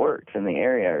phone that worked in the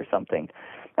area or something.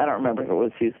 I don't remember if it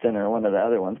was Houston or one of the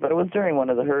other ones, but it was during one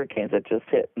of the hurricanes that just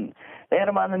hit. And they had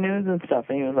him on the news and stuff,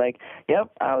 and he was like, yep,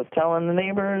 I was telling the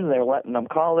neighbors, they're letting them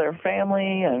call their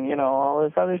family and, all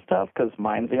this other stuff, because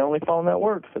mine's the only phone that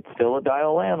works. It's still a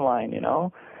dial landline,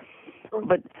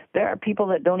 But there are people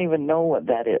that don't even know what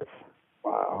that is.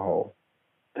 Wow.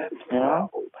 That's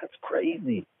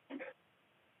crazy.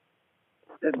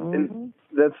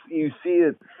 You see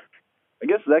it, I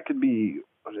guess that could be,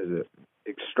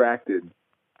 extracted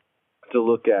to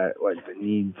look at, like, the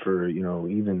need for,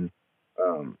 even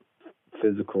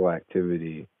physical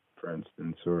activity, for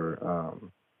instance, or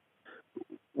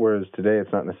whereas today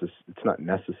it's not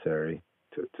necessary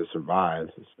to survive.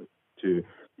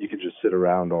 You could just sit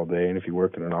around all day, and if you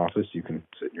work in an office, you can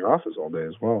sit in your office all day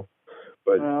as well.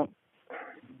 But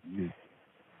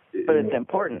it's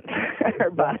important.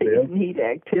 Our bodies need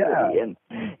activity, and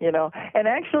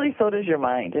actually so does your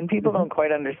mind. And people don't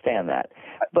quite understand that.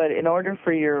 But in order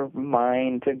for your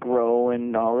mind to grow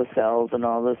and all the cells and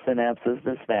all the synapses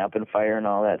to snap and fire and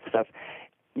all that stuff,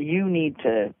 you need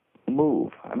to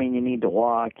move. I mean, you need to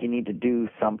walk, you need to do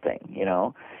something,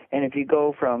 And if you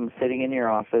go from sitting in your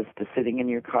office to sitting in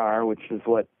your car, which is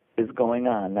what is going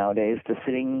on nowadays, to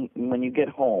sitting when you get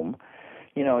home,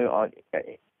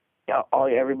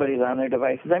 everybody's on their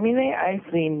devices. I mean, I've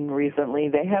seen recently,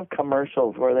 they have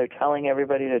commercials where they're telling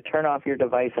everybody to turn off your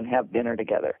device and have dinner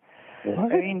together.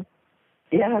 What? I mean,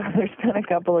 yeah, there's been a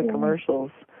couple of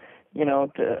commercials,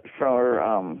 for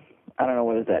I don't know,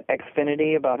 what is that,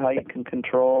 Xfinity, about how you can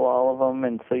control all of them,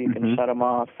 and so you can shut them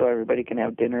off so everybody can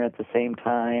have dinner at the same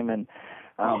time. And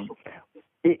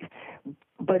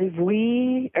but if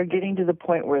we are getting to the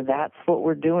point where that's what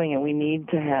we're doing, and we need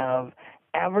to have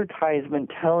advertisement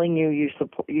telling you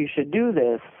should do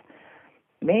this,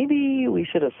 maybe we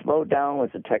should have slowed down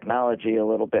with the technology a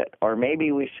little bit, or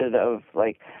maybe we should have,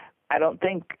 I don't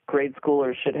think grade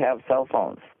schoolers should have cell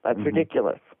phones. That's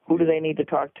ridiculous. Who do they need to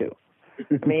talk to?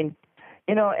 I mean,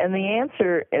 and the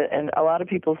answer, and a lot of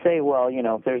people say, well,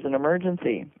 if there's an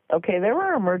emergency. Okay, there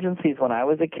were emergencies when I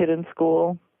was a kid in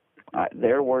school.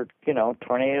 There were,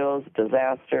 tornadoes,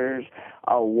 disasters,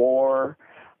 a war,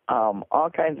 all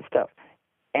kinds of stuff.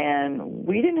 And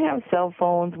we didn't have cell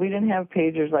phones. We didn't have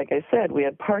pagers, like I said. We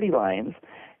had party lines.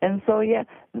 And so,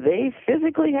 they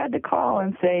physically had to call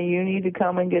and say, you need to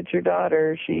come and get your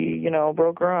daughter. She,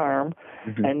 broke her arm.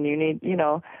 And you need,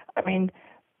 I mean,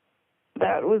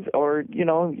 that was, or,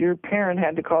 your parent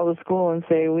had to call the school and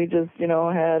say, we just,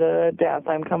 had a death.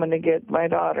 I'm coming to get my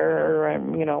daughter, or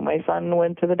my son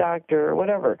went to the doctor, or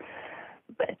whatever.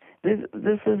 This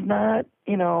is not,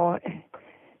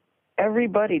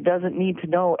 everybody doesn't need to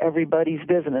know everybody's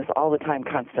business all the time,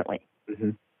 constantly.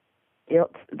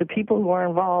 The people who are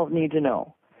involved need to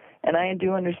know. And I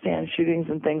do understand shootings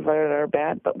and things like that are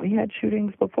bad, but we had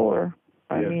shootings before.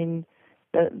 I mean,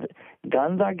 the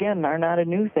guns, again, are not a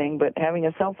new thing, but having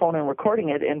a cell phone and recording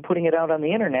it and putting it out on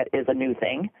the Internet is a new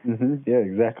thing. Yeah,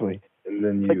 exactly. And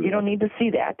then but you don't need to see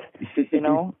that.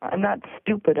 I'm not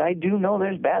stupid. I do know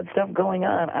there's bad stuff going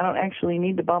on. I don't actually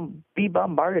need to be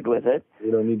bombarded with it.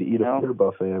 You don't need to eat a peanut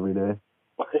buffet every day.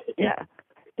 Yeah.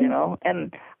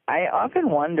 And I often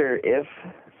wonder if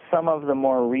some of the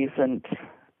more recent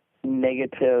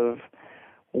negative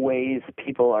ways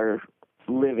people are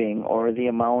living, or the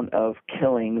amount of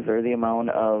killings, or the amount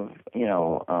of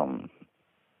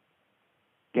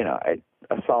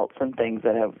assaults and things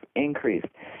that have increased,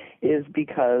 is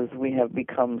because we have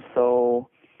become so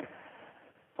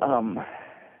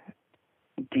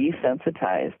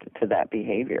desensitized to that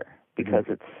behavior, because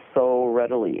it's so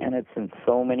readily, and it's in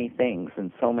so many things,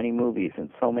 and so many movies, and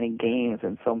so many games,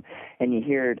 and you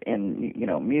hear it in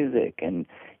music, and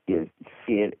you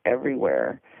see it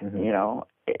everywhere.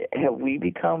 Have we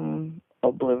become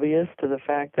oblivious to the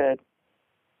fact that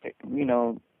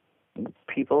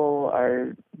people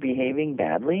are behaving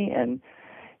badly? And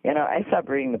I stopped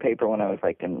reading the paper when I was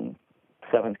like in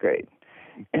 7th grade.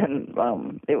 And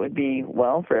it would be,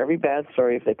 well, for every bad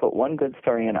story, if they put one good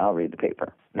story in, I'll read the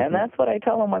paper. And that's what I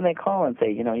tell them when they call and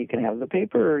say, you can have the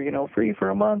paper, free for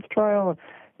a month's trial.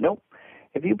 Nope.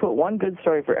 If you put one good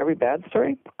story for every bad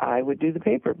story, I would do the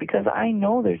paper, because I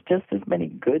know there's just as many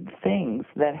good things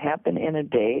that happen in a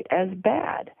day as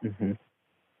bad.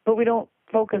 But we don't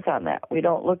focus on that. We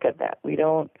don't look at that. We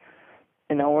don't,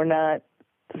 we're not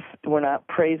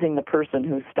praising the person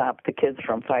who stopped the kids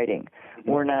from fighting.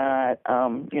 We're not,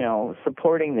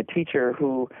 supporting the teacher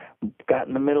who got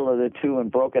in the middle of the two and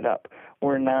broke it up.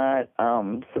 We're not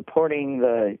supporting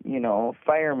the,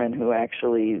 firemen who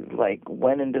actually,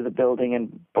 went into the building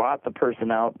and brought the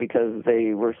person out because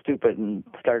they were stupid and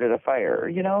started a fire,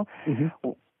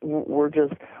 We're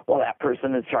just, that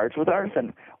person is charged with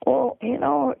arson. Well,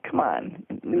 come on.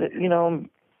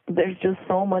 There's just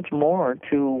so much more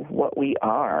to what we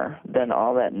are than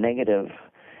all that negative,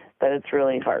 that it's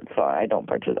really hard. So I don't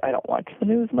watch the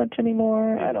news much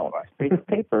anymore. I don't read the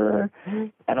paper.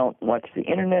 I don't watch the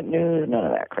internet news, none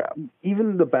of that crap.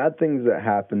 Even the bad things that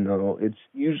happen, though, it's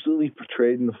usually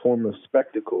portrayed in the form of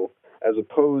spectacle, as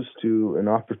opposed to an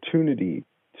opportunity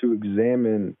to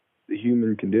examine the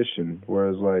human condition.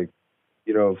 Whereas,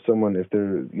 if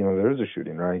there is a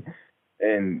shooting, right?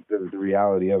 And the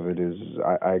reality of it is,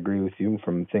 I agree with you.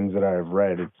 From things that I have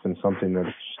read, it's been something that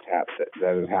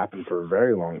has happened for a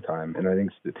very long time. And I think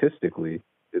statistically,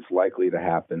 it's likely to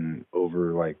happen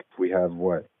over, if we have,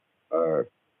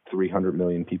 300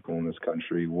 million people in this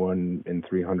country, 1 in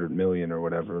 300 million or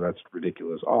whatever, that's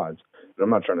ridiculous odds. And I'm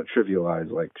not trying to trivialize,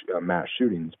 mass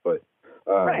shootings, but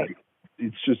right.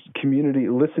 It's just community,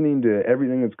 listening to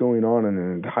everything that's going on in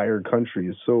an entire country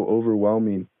is so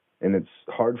overwhelming. And it's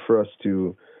hard for us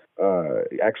to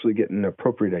actually get an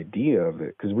appropriate idea of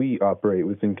it, because we operate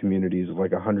within communities of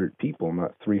 100 people,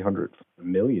 not 300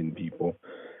 million people.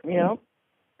 Yeah.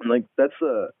 And that's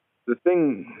the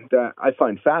thing that I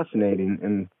find fascinating,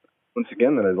 and once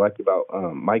again that I like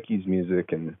about Mikey's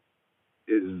music, and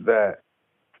is that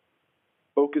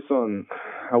focus on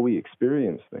how we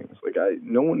experience things.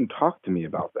 No one talked to me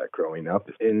about that growing up,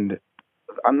 and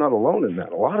I'm not alone in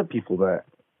that. A lot of people that,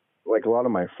 a lot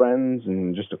of my friends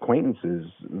and just acquaintances,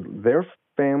 their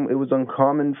family, it was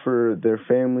uncommon for their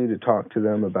family to talk to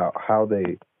them about how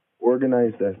they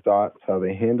organized their thoughts, how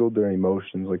they handled their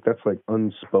emotions. That's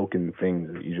unspoken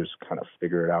things that you just kind of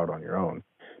figure it out on your own.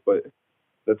 But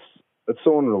that's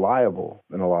so unreliable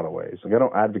in a lot of ways. I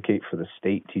don't advocate for the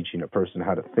state teaching a person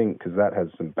how to think, because that has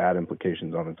some bad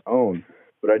implications on its own.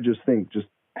 But I just think just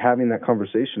having that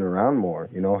conversation around more,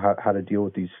 how to deal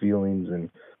with these feelings, and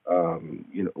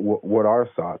what are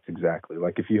thoughts exactly?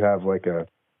 If you have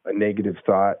a negative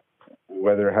thought,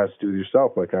 whether it has to do with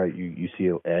yourself, you see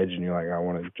an edge and you're I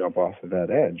want to jump off of that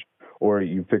edge, or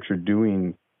you picture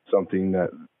doing something that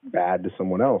bad to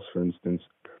someone else, for instance.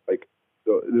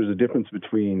 There's a difference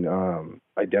between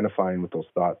identifying with those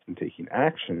thoughts and taking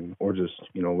action, or just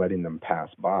letting them pass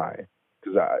by.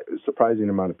 Because a surprising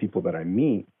amount of people that I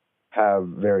meet have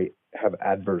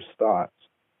adverse thoughts,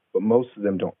 but most of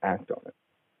them don't act on it.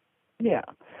 Yeah.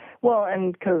 Well,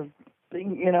 and because,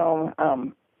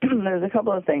 there's a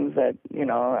couple of things that,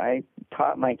 I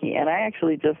taught Mikey, and I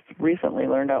actually just recently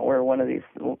learned out where one of these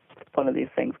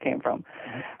things came from.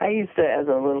 I used to, as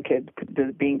a little kid,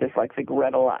 being dyslexic,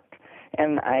 read a lot.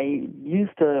 And I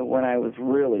used to, when I was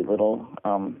really little,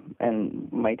 and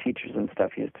my teachers and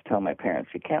stuff used to tell my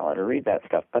parents, you can't let her read that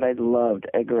stuff, but I loved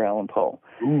Edgar Allan Poe.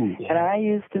 Ooh, yeah. And I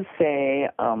used to say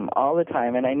all the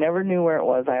time, and I never knew where it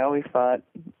was. I always thought,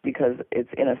 because it's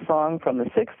in a song from the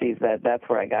 60s, that's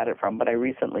where I got it from, but I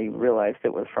recently realized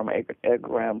it was from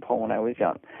Edgar Allan Poe when I was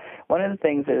young. One of the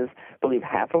things is, believe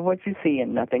half of what you see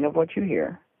and nothing of what you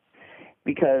hear,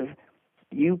 because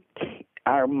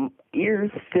our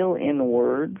ears fill in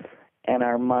words, and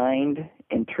our mind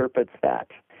interprets that.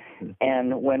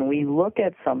 And when we look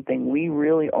at something, we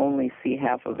really only see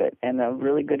half of it. And a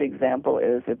really good example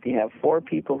is if you have 4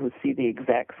 people who see the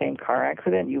exact same car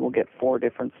accident, you will get 4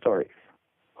 different stories.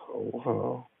 Oh,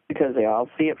 wow. Because they all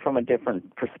see it from a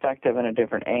different perspective and a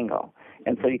different angle.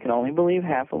 And so you can only believe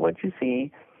half of what you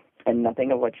see and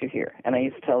nothing of what you hear. And I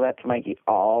used to tell that to Mikey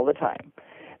all the time.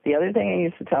 The other thing I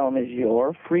used to tell him is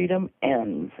your freedom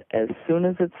ends as soon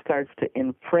as it starts to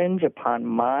infringe upon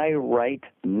my right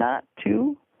not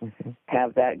to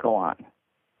have that go on.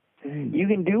 You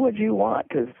can do what you want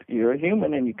because you're a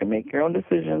human and you can make your own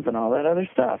decisions and all that other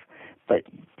stuff, but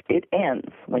it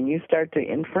ends when you start to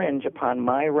infringe upon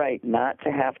my right not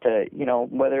to have to,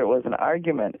 whether it was an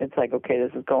argument, it's like, okay,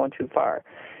 this is going too far,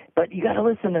 but you got to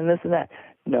listen and this and that.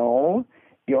 No,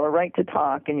 your right to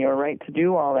talk and your right to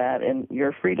do all that and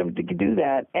your freedom to do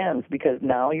that ends because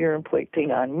now you're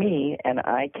inflicting on me and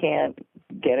I can't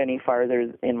get any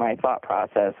farther in my thought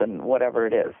process and whatever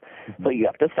it is. So you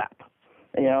have to stop.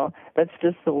 That's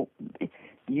just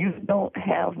you don't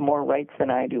have more rights than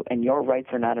I do, and your rights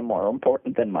are not more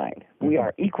important than mine. We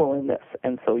are equal in this.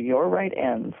 And so your right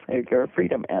ends, or your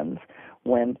freedom ends,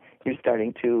 when you're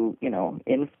starting to,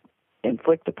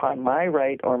 inflict upon my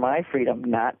right or my freedom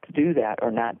not to do that or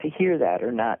not to hear that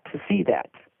or not to see that,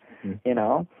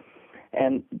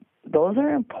 And those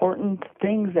are important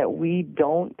things that we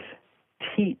don't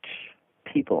teach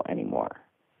people anymore.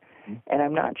 And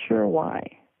I'm not sure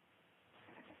why.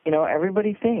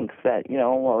 Everybody thinks that,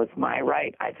 well, it's my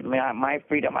right, my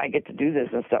freedom, I get to do this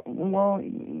and stuff. Well,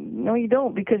 no, you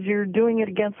don't, because you're doing it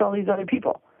against all these other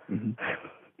people.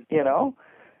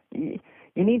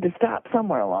 You need to stop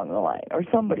somewhere along the line, or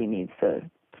somebody needs to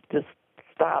just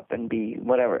stop and be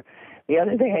whatever. The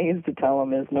other thing I used to tell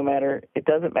them is it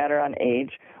doesn't matter on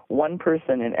age, one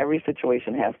person in every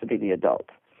situation has to be the adult.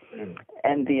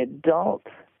 And the adult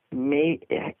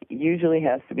usually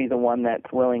has to be the one that's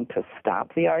willing to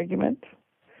stop the argument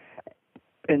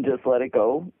and just let it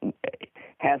go.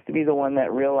 Has to be the one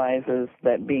that realizes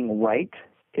that being right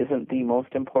isn't the most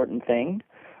important thing.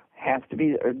 Has to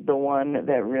be the one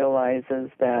that realizes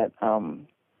that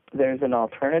there's an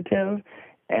alternative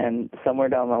and somewhere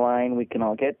down the line we can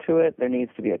all get to it. There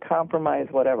needs to be a compromise,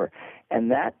 whatever.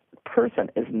 And that person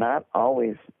is not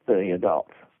always the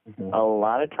adult. A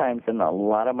lot of times in a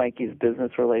lot of Mikey's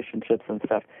business relationships and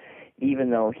stuff, even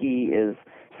though he is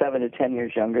 7 to 10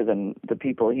 years younger than the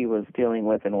people he was dealing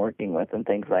with and working with and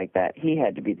things like that, he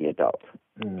had to be the adult.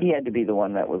 He had to be the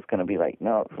one that was going to be like,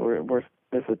 no,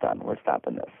 this is done. We're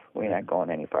stopping this. We're not going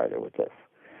any farther with this,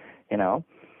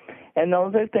 And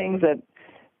those are things that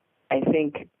I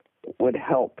think would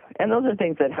help. And those are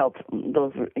things that helped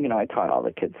I taught all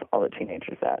the kids, all the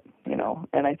teenagers that,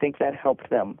 and I think that helped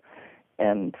them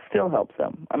and still helps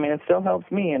them. I mean, it still helps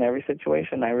me in every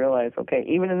situation. I realize, okay,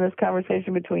 even in this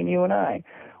conversation between you and I,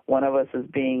 one of us is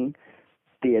being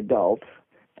the adult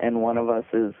and one of us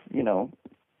is,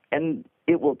 and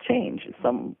it will change.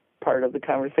 Some part of the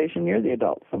conversation, you're the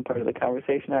adult. Some part of the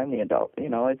conversation, I'm the adult.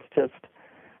 It's just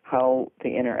how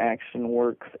the interaction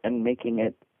works and making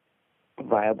it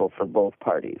viable for both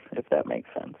parties, if that makes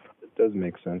sense. It does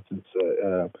make sense. It's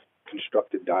a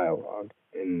constructed dialogue,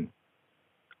 and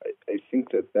I think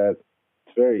that's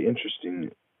very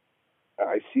interesting.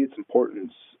 I see its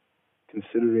importance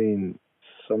considering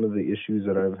some of the issues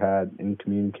that I've had in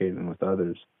communicating with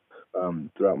others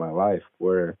throughout my life,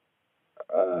 where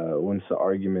once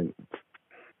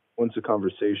the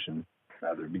conversation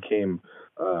rather became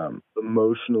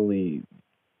emotionally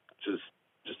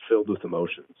just filled with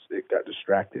emotions, it got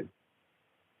distracted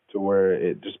to where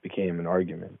it just became an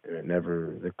argument, and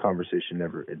the conversation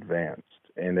never advanced.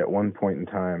 And at one point in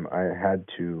time, I had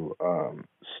to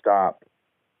stop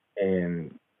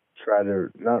and try to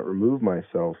not remove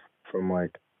myself from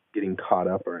getting caught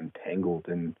up or entangled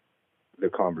in the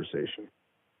conversation.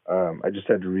 I just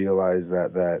had to realize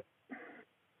that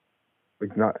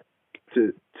not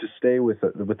to stay with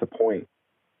the point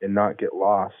and not get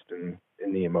lost in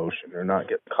the emotion or not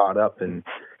get caught up in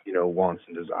wants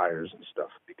and desires and stuff,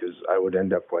 because I would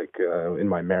end up in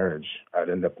my marriage, I'd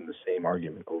end up in the same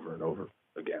argument over and over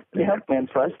again. Yep, and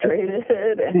frustrated.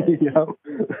 And,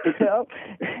 yep.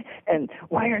 And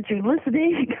why aren't you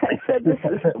listening? I said this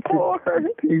before.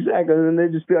 Exactly. And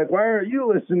they'd just be like, why aren't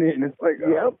you listening? It's like,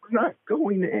 we're not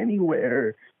going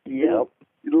anywhere. Yep.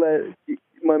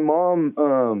 My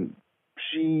mom,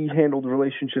 she handled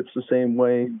relationships the same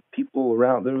way. People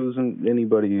around, there wasn't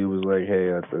anybody who was like,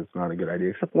 hey, that's not a good idea,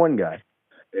 except one guy.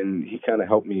 And he kind of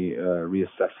helped me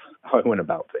reassess how I went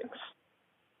about things.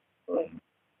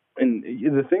 And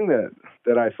the thing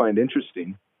that I find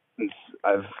interesting, since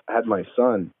I've had my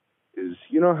son, is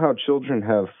how children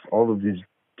have all of these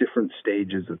different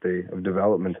stages of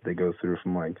development that they go through,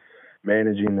 from like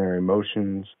managing their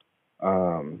emotions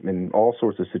in all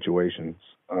sorts of situations.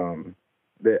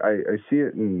 I see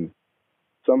it in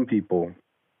some people,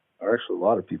 or actually a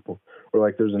lot of people, where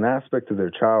like there's an aspect of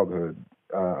their childhood,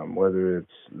 whether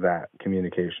it's that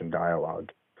communication,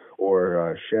 dialogue,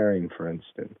 or sharing, for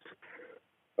instance,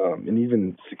 and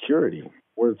even security,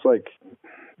 where it's like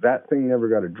that thing never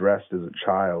got addressed as a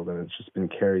child, and it's just been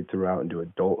carried throughout into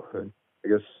adulthood. I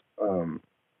guess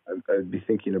I'd be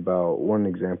thinking about one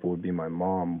example would be my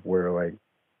mom, where like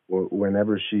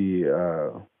whenever she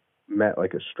met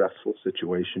like a stressful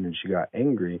situation and she got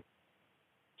angry,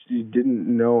 she didn't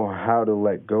know how to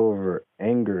let go of her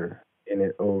anger, and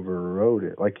it overrode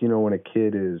it. Like, you know, when a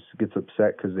kid gets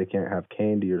upset because they can't have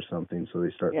candy or something, so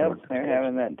they start. Yep, they're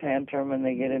having that tantrum and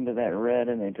they get into that red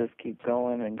and they just keep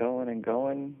going and going and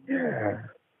going. Yeah.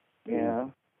 Yeah.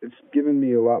 It's given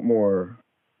me a lot more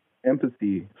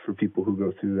empathy for people who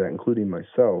go through that, including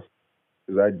myself,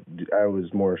 because I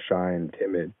was more shy and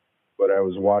timid, but I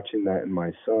was watching that in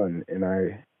my son, and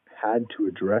I had to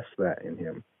address that in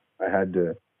him. I had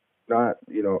to I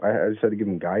just had to give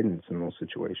him guidance in those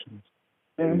situations.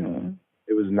 Mm-hmm.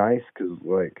 It was nice because,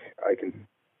 like, I can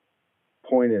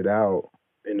point it out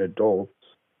in adults,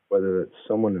 whether it's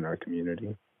someone in our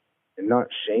community, and not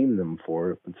shame them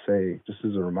for it, but say, just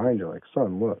as a reminder, like,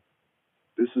 son, look,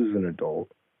 this is an adult,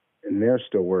 and they're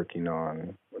still working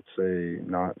on, let's say,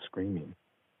 not screaming,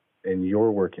 and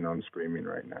you're working on screaming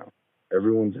right now.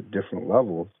 Everyone's at different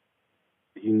levels.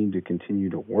 You need to continue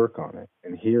to work on it.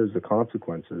 And here's the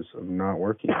consequences of not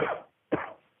working on it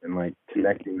and, like,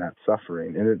 connecting that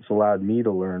suffering. And it's allowed me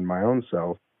to learn my own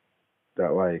self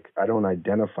that, like, I don't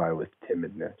identify with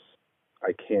timidness.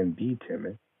 I can be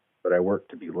timid, but I work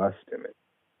to be less timid.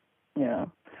 Yeah.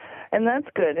 And that's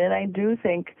good. And I do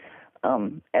think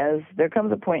as there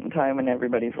comes a point in time in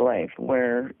everybody's life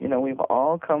where, you know, we've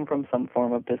all come from some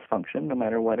form of dysfunction, no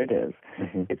matter what it is.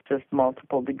 Mm-hmm. It's just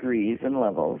multiple degrees and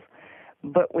levels.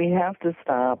 But we have to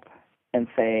stop and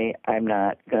say, I'm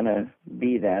not going to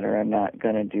be that, or I'm not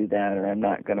going to do that, or I'm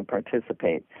not going to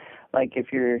participate. Like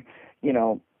if your, you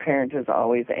know, parent is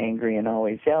always angry and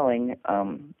always yelling,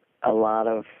 a lot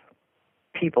of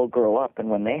people grow up,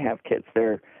 and when they have kids,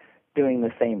 they're doing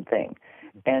the same thing.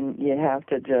 And you have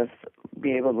to just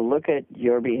be able to look at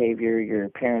your behavior, your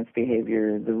parents'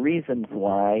 behavior, the reasons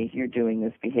why you're doing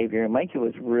this behavior. And Mikey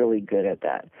was really good at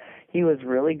that. He was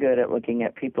really good at looking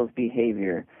at people's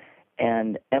behavior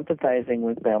and empathizing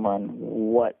with them on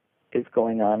what is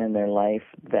going on in their life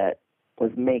that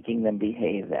was making them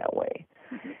behave that way.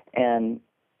 And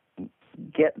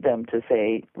get them to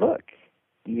say, look,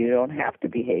 you don't have to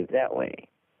behave that way.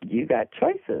 You got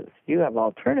choices. You have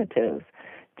alternatives.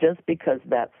 Just because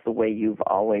that's the way you've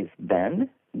always been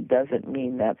doesn't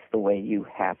mean that's the way you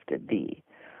have to be.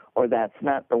 Or that's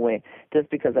not the way, just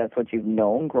because that's what you've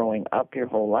known growing up your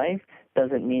whole life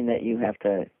doesn't mean that you have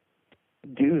to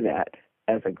do that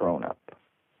as a grown-up.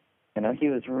 You know, he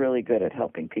was really good at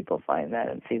helping people find that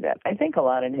and see that. I think a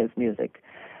lot in his music,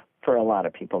 for a lot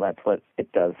of people, that's what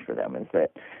it does for them, is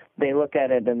that they look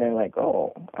at it and they're like,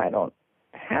 oh, I don't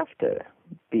have to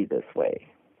be this way.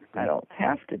 I don't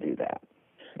have to do that,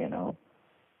 you know.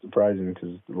 Surprising,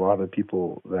 because a lot of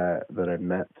people that I've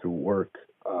met through work,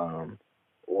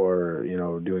 or, you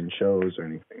know, doing shows or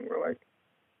anything, we're like,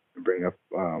 bring up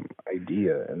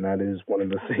idea, and that is one of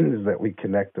the things that we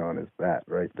connect on, is that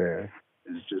right there,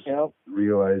 is just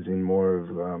realizing more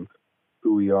of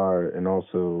who we are, and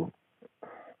also,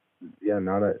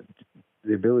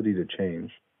 the ability to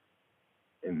change.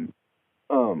 And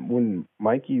when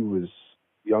Mikey was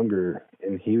younger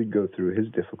and he would go through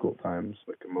his difficult times,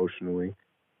 like emotionally,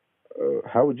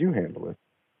 how would you handle it?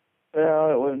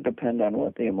 Well, it would depend on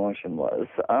what the emotion was.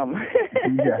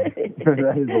 Yeah,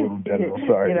 that is a little general,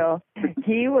 sorry. You know,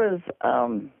 he was,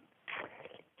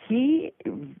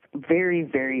 very,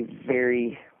 very,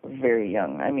 very, very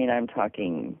young. I mean, I'm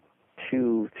talking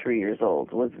 2-3 years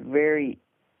old, was very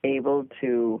able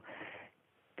to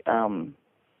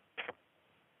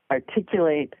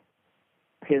articulate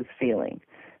his feeling.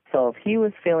 So if he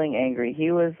was feeling angry,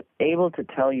 he was able to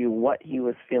tell you what he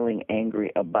was feeling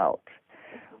angry about,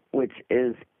 which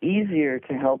is easier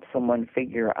to help someone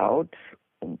figure out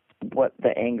what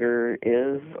the anger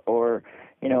is, or,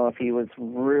 you know, if he was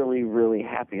really, really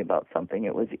happy about something,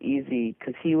 it was easy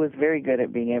because he was very good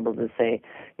at being able to say,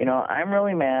 you know, I'm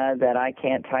really mad that I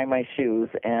can't tie my shoes,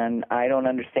 and I don't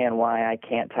understand why I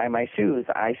can't tie my shoes.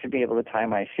 I should be able to tie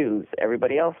my shoes.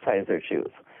 Everybody else ties their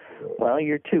shoes. Well,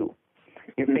 you're 2.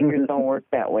 Your fingers don't work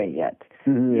that way yet.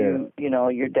 You know,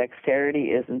 your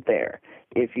dexterity isn't there.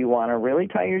 If you want to really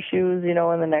tie your shoes, you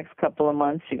know, in the next couple of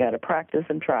months, you got to practice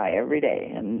and try every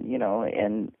day. And, you know,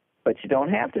 but you don't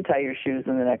have to tie your shoes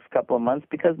in the next couple of months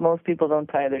because most people don't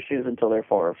tie their shoes until they're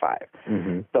 4 or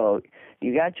 5. So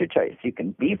you got your choice. You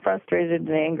can be frustrated and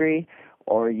angry,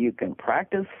 or you can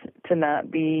practice to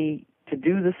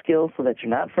do the skill so that you're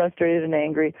not frustrated and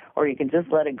angry, or you can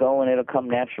just let it go and it'll come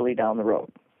naturally down the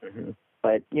road.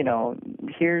 But, you know,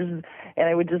 and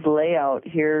I would just lay out,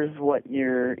 here's what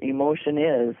your emotion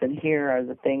is, and here are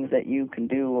the things that you can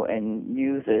do and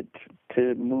use it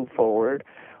to move forward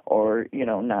or, you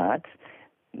know, not,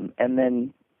 and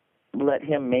then let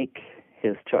him make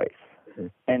his choice.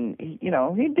 And, you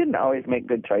know, he didn't always make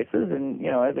good choices, and,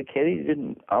 you know, as a kid, he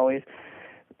didn't always,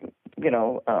 you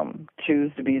know,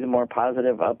 choose to be the more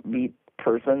positive, upbeat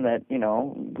person that, you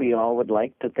know, we all would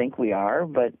like to think we are.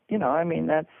 But, you know, I mean,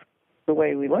 that's the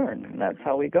way we learn, and that's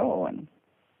how we go. And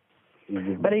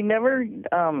but he never,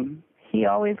 he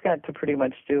always got to pretty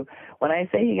much do, when I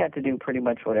say he got to do pretty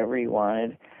much whatever he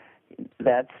wanted,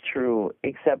 that's true,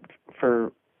 except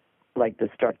for, like,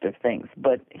 destructive things.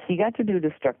 But he got to do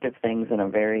destructive things in a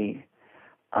very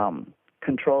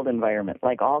controlled environment.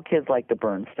 Like, all kids like to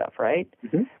burn stuff, right?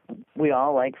 We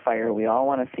all like fire. We all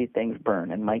want to see things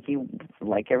burn. And Mikey,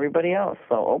 like everybody else,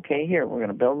 so, okay, here, we're going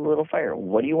to build a little fire.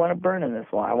 What do you want to burn in this?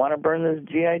 Well, I want to burn this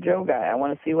G.I. Joe guy. I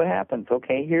want to see what happens.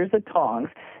 Okay, here's the tongs.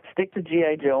 Stick the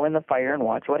G.I. Joe in the fire and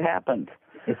watch what happens.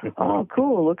 Oh,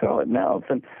 cool, look how it melts.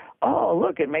 And, oh,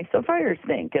 look, it makes the fire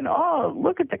stink. And, oh,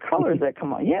 look at the colors that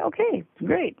come on. Yeah, okay,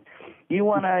 great. You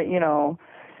want to, you know,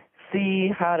 see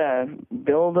how to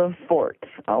build a fort.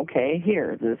 Okay,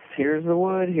 here's the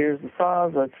wood, here's the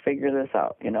saws, let's figure this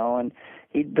out, you know. And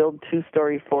he'd build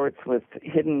 2-story forts with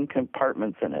hidden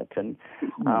compartments in it. And,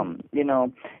 you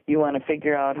know, you want to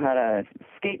figure out how to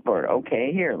skateboard. Okay,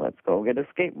 here, let's go get a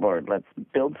skateboard. Let's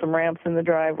build some ramps in the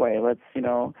driveway. Let's, you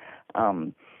know,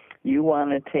 you want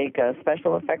to take a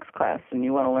special effects class, and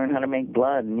you want to learn how to make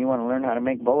blood, and you want to learn how to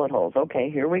make bullet holes.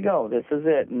 Okay, here we go. This is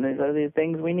it, and these are the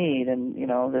things we need. And, you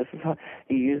know, this is how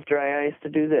you use dry ice to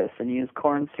do this, and use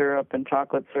corn syrup and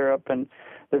chocolate syrup and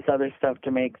this other stuff to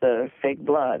make the fake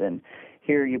blood. And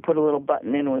here you put a little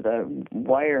button in with a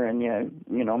wire, and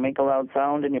you know, make a loud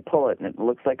sound, and you pull it, and it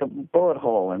looks like a bullet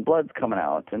hole, and blood's coming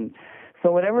out. And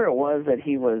so whatever it was that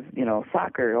he was, you know,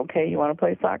 soccer, okay, you want to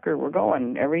play soccer, we're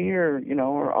going every year, you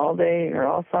know, or all day or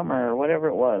all summer or whatever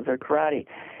it was, or karate.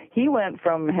 He went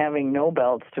from having no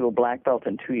belts to a black belt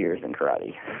in 2 years in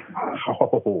karate.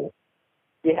 Oh.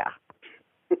 Yeah.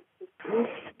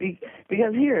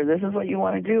 Because here, this is what you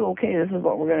want to do, okay, this is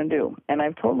what we're going to do. And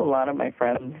I've told a lot of my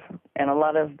friends, and a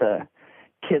lot of the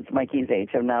kids Mikey's age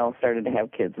have now started to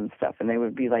have kids and stuff, and they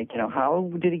would be like, you know,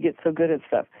 how did he get so good at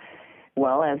stuff?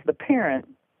 Well, as the parent,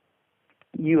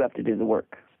 you have to do the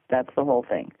work. That's the whole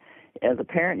thing. As a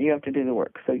parent, you have to do the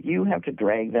work. So you have to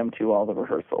drag them to all the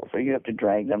rehearsals, or you have to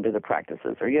drag them to the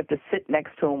practices, or you have to sit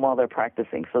next to them while they're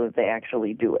practicing so that they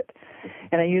actually do it.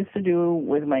 And I used to do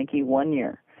with Mikey 1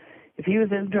 year. If he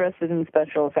was interested in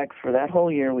special effects for that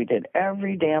whole year, we did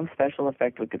every damn special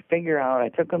effect we could figure out. I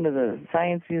took him to the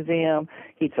Science Museum.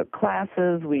 He took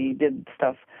classes. We did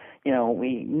stuff. You know,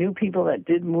 we knew people that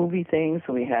did movie things,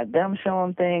 so we had them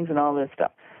showing things and all this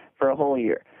stuff for a whole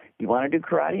year. You want to do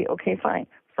karate? Okay, fine.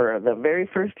 For the very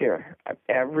first year,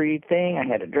 everything I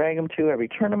had to drag them to, every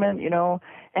tournament, you know.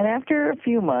 And after a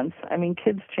few months, I mean,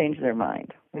 kids change their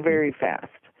mind very fast.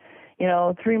 You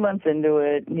know, 3 months into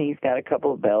it, and he's got a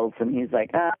couple of belts, and he's like,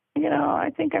 you know,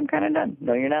 I think I'm kind of done.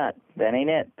 No, you're not. That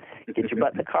ain't it. Get your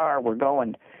butt in the car. We're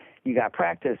going. You got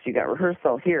practice. You got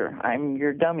rehearsal. Here, I'm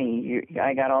your dummy.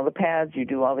 I got all the pads. You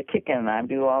do all the kicking. I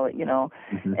do all the, you know.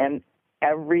 And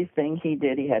everything he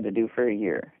did, he had to do for a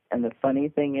year. And the funny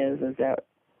thing is that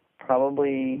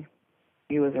probably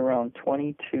he was around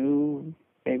 22,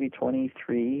 maybe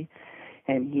 23,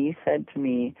 and he said to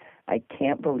me, I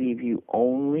can't believe you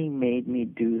only made me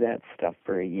do that stuff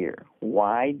for a year.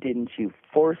 Why didn't you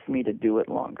force me to do it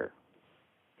longer?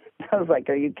 I was like,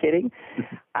 are you kidding?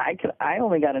 I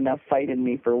only got enough fight in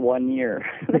me for 1 year.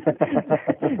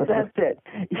 That's it.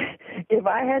 If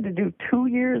I had to do 2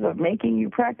 years of making you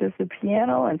practice the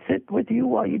piano and sit with you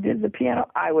while you did the piano,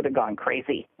 I would have gone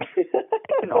crazy. I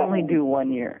can only do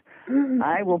 1 year.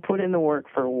 I will put in the work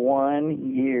for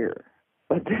 1 year.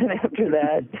 But then after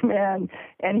that, man,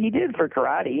 and he did for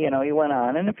karate, you know, he went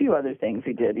on, and a few other things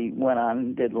he did. He went on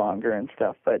and did longer and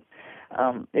stuff. But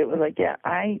it was like, yeah,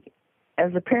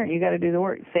 as a parent, you got to do the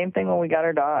work. Same thing when we got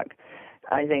our dog.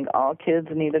 I think all kids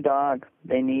need a dog.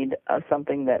 They need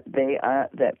something that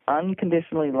that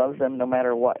unconditionally loves them no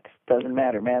matter what. Doesn't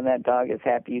matter, man. That dog is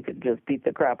happy. You could just beat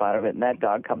the crap out of it, and that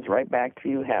dog comes right back to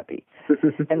you happy.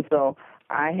 And so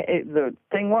the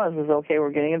thing was okay,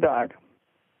 we're getting a dog.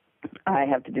 I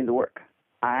have to do the work.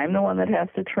 I'm the one that has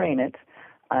to train it.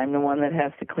 I'm the one that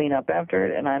has to clean up after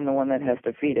it, and I'm the one that has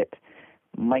to feed it.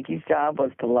 Mikey's job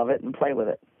was to love it and play with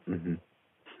it. Mm-hmm.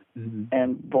 Mm-hmm.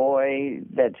 And boy,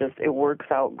 it works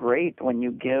out great when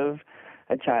you give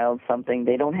a child something.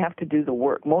 They don't have to do the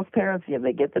work. Most parents,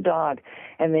 they get the dog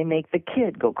and they make the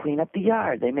kid go clean up the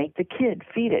yard. They make the kid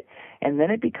feed it. And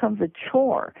then it becomes a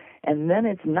chore. And then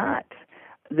it's not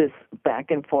this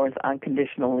back and forth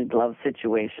unconditionally love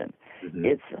situation. Mm-hmm.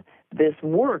 It's this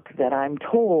work that I'm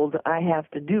told I have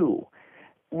to do.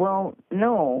 Well,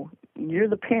 no, you're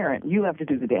the parent. You have to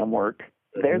do the damn work.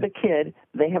 They're the kid.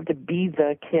 They have to be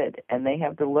the kid, and they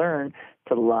have to learn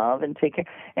to love and take care.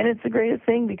 And it's the greatest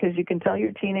thing because you can tell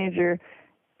your teenager,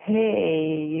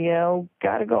 hey,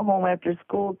 got to go home after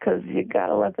school because you got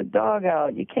to let the dog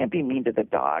out. You can't be mean to the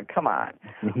dog. Come on.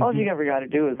 All you ever got to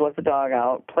do is let the dog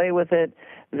out, play with it,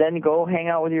 then go hang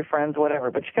out with your friends,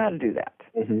 whatever. But you got to do that.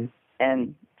 Mm-hmm.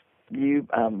 And you'd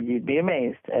be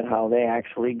amazed at how they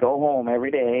actually go home every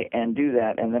day and do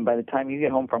that. And then by the time you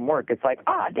get home from work, it's like,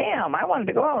 damn, I wanted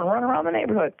to go out and run around the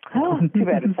neighborhood. Oh, too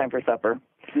bad it's time for supper.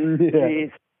 Yeah.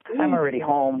 Jeez, I'm already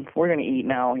home. We're going to eat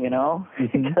now, mm-hmm.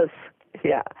 Because,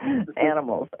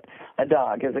 animals, a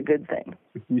dog is a good thing.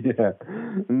 Yeah,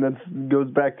 and that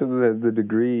goes back to the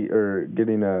degree or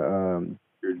getting your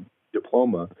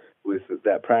diploma with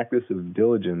that practice of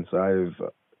diligence. I've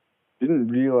didn't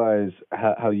realize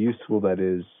how useful that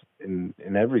is in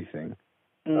everything.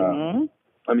 Mm-hmm.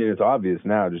 I mean, it's obvious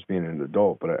now just being an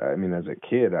adult, but I mean, as a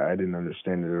kid, I didn't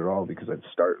understand it at all because I'd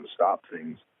start and stop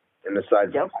things. And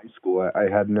aside from high school, I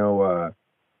had no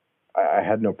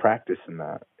practice in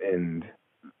that. And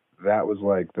that was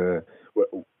like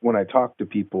when I talk to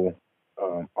people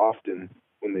often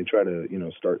when they try to,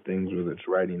 start things, whether it's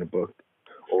writing a book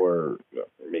or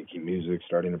making music,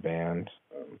 starting a band,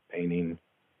 painting,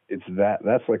 it's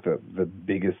that's like the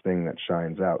biggest thing that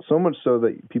shines out. So much so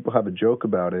that people have a joke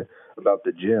about it, about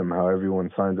the gym, how everyone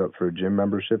signs up for a gym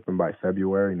membership, and by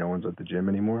February, no one's at the gym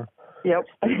anymore. Yep.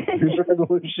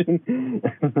 Resolution.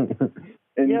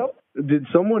 And did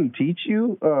someone teach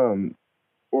you,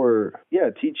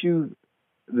 teach you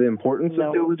the importance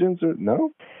of diligence? Or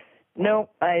no? No,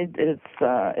 it's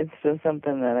just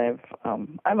something that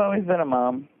I've always been a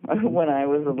mom. When I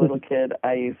was a little kid,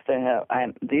 I used to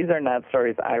have, these are not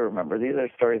stories I remember. These are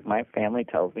stories my family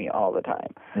tells me all the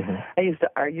time. Mm-hmm. I used to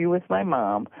argue with my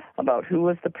mom about who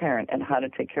was the parent and how to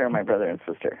take care of my brother and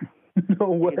sister.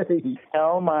 No way.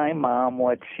 Tell my mom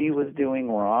what she was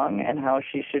doing wrong and how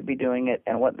she should be doing it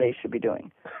and what they should be doing.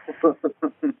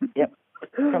 Yep.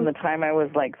 From the time I was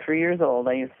like 3 years old,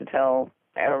 I used to tell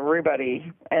everybody,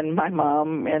 and my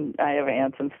mom, and I have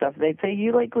aunts and stuff, they'd say,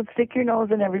 you would stick your nose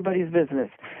in everybody's business.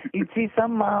 You'd see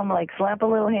some mom slap a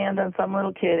little hand on some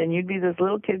little kid, and you'd be this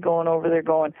little kid going over there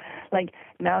going,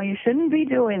 now you shouldn't be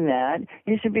doing that.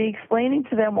 You should be explaining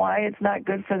to them why it's not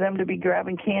good for them to be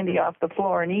grabbing candy off the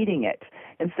floor and eating it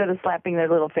instead of slapping their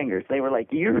little fingers. They were like,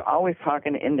 you're always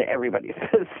talking into everybody's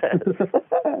business.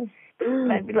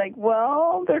 I'd be like,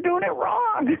 well, they're doing it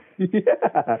wrong.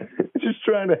 Yeah, just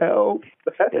trying to help.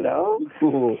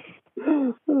 Cool.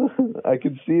 I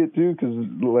could see it too, because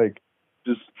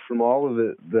just from all of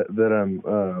it that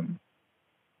I'm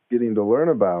getting to learn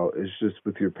about, is just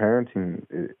with your parenting,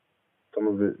 some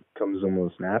of it comes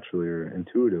almost naturally or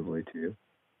intuitively to you.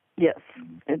 Yes,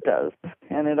 it does,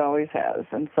 and it always has.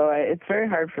 And so it's very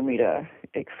hard for me to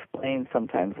explain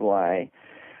sometimes why.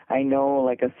 I know,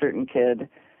 a certain kid.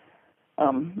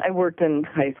 I worked in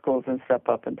high schools and stuff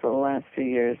up until the last few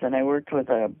years, and I worked with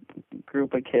a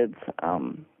group of kids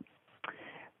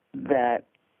that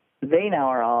they now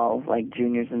are all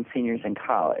juniors and seniors in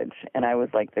college, and I was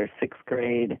their sixth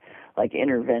grade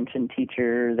intervention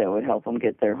teacher that would help them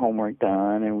get their homework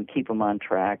done and would keep them on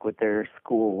track with their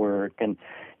schoolwork and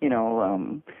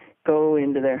go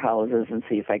into their houses and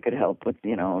see if I could help with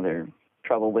their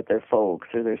trouble with their folks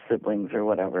or their siblings or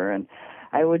whatever. And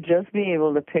I would just be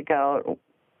able to pick out,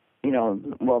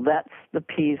 that's the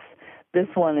piece. This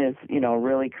one is,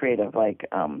 really creative.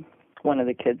 One of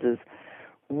the kids is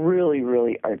really,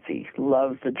 really artsy,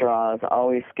 loves to draw, is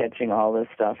always sketching all this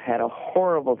stuff, had a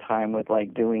horrible time with,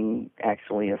 doing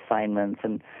actually assignments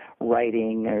and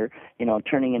writing or,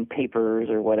 turning in papers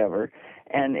or whatever.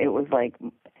 And it was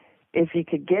if you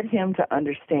could get him to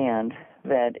understand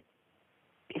that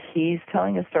he's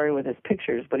telling a story with his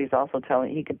pictures, but he's also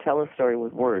he could tell a story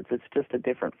with words. It's just a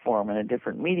different form and a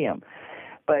different medium.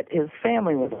 But his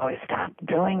family was always, stop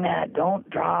doing that, don't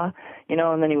draw,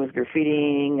 and then he was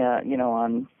graffitiing,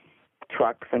 on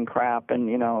trucks and crap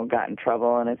and, got in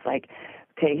trouble. And it's like,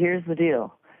 okay, here's the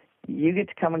deal. You get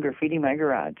to come and graffiti my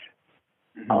garage.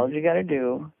 Mm-hmm. All you got to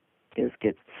do is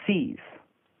get C's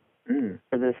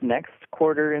for this next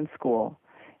quarter in school,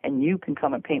 and you can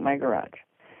come and paint my garage.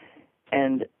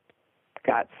 And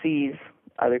got C's.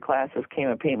 Other classes came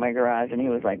and paint my garage, and he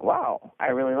was like, wow, I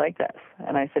really like this.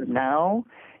 And I said, now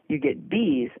you get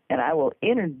B's, and I will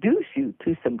introduce you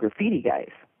to some graffiti guys,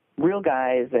 real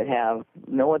guys that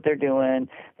know what they're doing.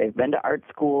 They've been to art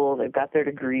school. They've got their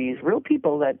degrees, real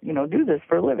people that, do this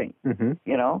for a living,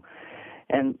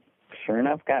 And sure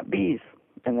enough, got B's.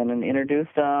 And then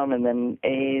introduced them, and then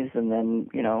A's, and then,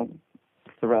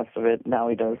 the rest of it. Now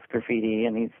he does graffiti,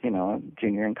 and he's, a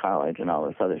junior in college and all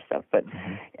this other stuff. But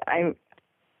I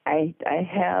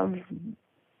have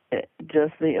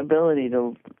just the ability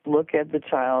to look at the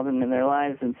child and in their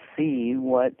lives and see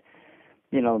what,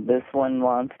 this one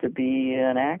wants to be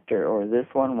an actor, or this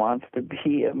one wants to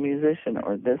be a musician,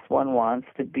 or this one wants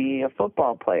to be a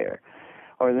football player,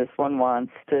 or this one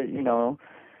wants to,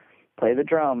 play the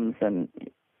drums. And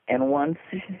once,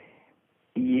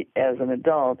 as an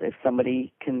adult, if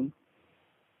somebody can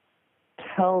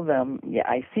tell them, yeah,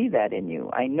 I see that in you.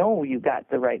 I know you got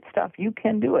the right stuff. You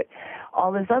can do it.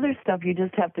 All this other stuff you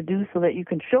just have to do so that you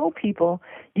can show people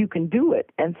you can do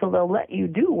it. And so they'll let you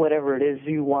do whatever it is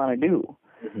you want to do,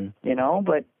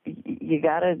 but you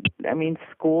got to,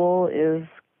 school is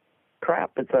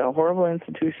crap. It's a horrible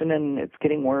institution, and it's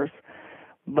getting worse.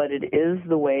 But it is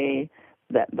the way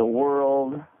that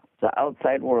the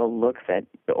outside world looks at,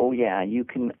 oh, yeah, you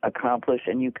can accomplish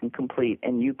and you can complete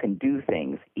and you can do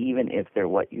things even if they're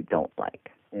what you don't like,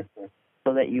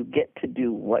 so that you get to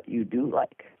do what you do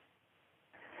like.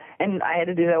 And I had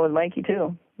to do that with Mikey,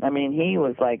 too. He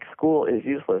was like, school is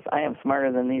useless. I am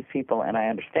smarter than these people, and I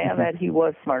understand that. He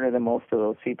was smarter than most of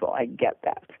those people. I get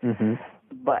that.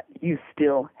 But you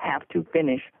still have to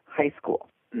finish high school.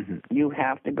 You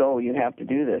have to go. You have to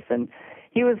do this. And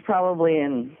he was probably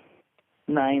in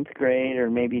 9th grade or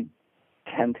maybe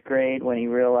 10th grade when he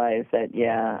realized that,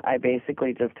 yeah, I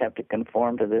basically just have to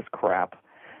conform to this crap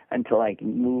until I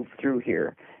can move through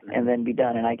here and then be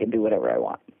done, and I can do whatever I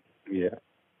want. Yeah.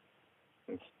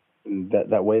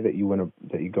 That way that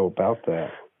you go about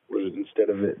that, instead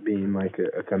of it being like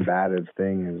a combative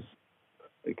thing, is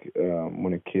like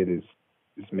when a kid is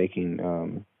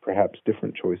making perhaps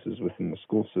different choices within the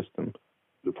school system,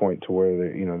 to the point to where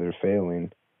they're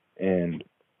failing, and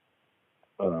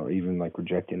even like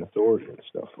rejecting authority and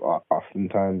stuff.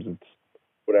 Oftentimes it's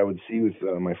what I would see with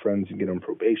my friends who get on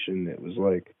probation. It was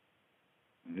like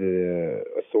the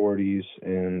authorities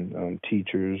and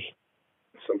teachers,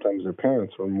 sometimes their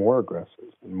parents, were more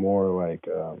aggressive and more like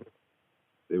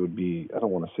they would be, I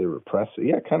don't want to say repressive.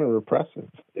 Yeah, kind of repressive.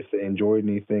 If they enjoyed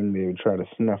anything, they would try to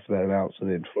snuff that out so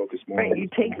they'd focus more. Right, you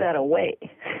take that away.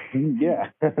 Yeah,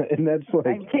 and that's like...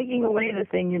 I'm taking away the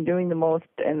thing you're doing the most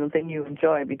and the thing you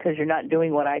enjoy because you're not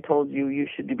doing what I told you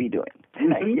should be doing.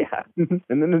 Yeah.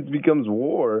 And then it becomes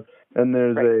war, and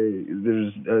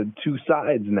there's two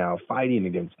sides now fighting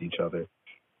against each other.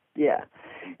 Yeah.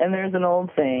 And there's an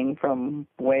old saying from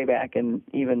way back and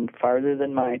even farther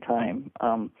than my time.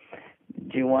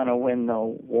 Do you want to win the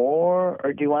war,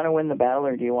 or do you want to win the battle,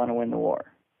 or do you want to win the war?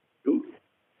 Ooh.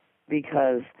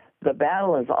 Because the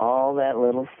battle is all that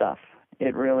little stuff.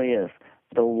 It really is.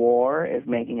 The war is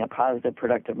making a positive,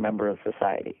 productive member of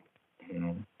society.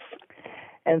 Mm-hmm.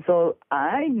 And so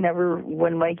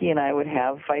when Mikey and I would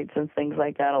have fights and things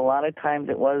like that, a lot of times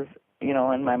it was,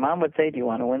 and my mom would say, do you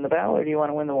want to win the battle or do you want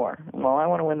to win the war? Well, I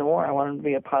want to win the war. I want to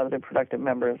be a positive, productive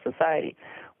member of society.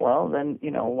 Well, then,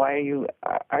 why are you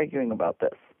arguing about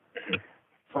this?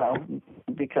 Well,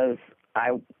 because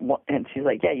and she's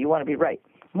like, yeah, you want to be right.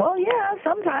 Well, yeah,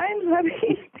 sometimes. I'm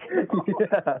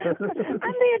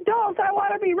the adult. I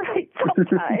want to be right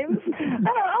sometimes.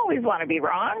 I don't always want to be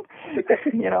wrong.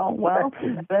 Well,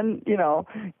 then,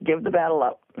 give the battle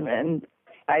up. And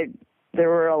there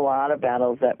were a lot of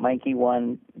battles that Mikey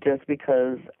won just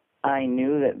because I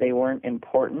knew that they weren't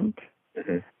important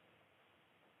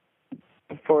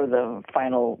for the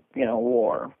final,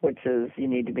 war, which is you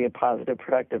need to be a positive,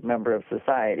 productive member of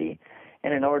society.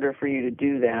 And in order for you to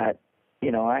do that,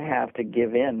 I have to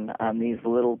give in on these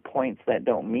little points that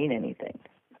don't mean anything,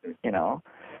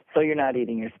 So you're not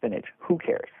eating your spinach. Who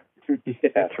cares?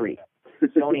 Yeah. 3.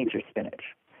 Don't eat your spinach,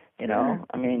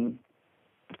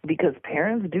 because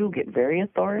parents do get very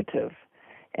authoritative,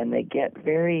 and they get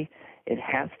very it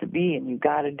has to be, and you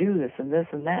got to do this and this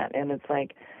and that. And it's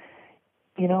like,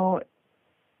 you know,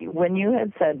 when you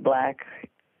had said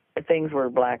things were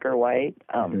black or white,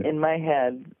 in my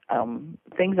head,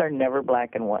 things are never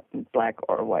black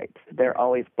or white. They're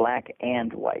always black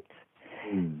and white.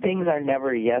 Things are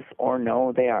never yes or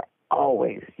no. They are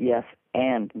always yes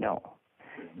and no.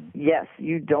 Yes,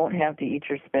 you don't have to eat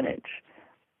your spinach.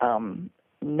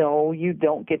 No, you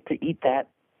don't get to eat that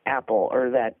apple or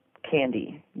that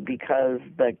candy because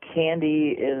the candy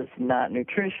is not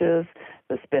nutritious.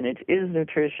 The spinach is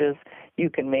nutritious. You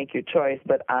can make your choice,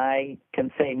 but I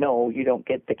can say, no, you don't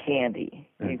get the candy,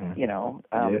 you know.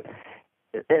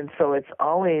 And so it's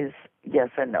always yes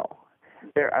and no.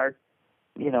 There are,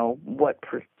 you know,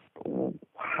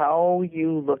 how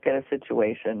you look at a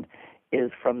situation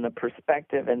is from the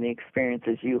perspective and the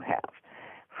experiences you have.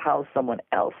 How someone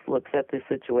else looks at the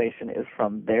situation is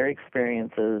from their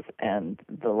experiences and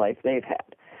the life they've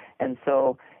had. And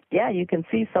so, yeah, you can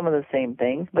see some of the same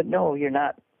things, but no, you're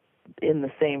not in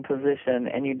the same position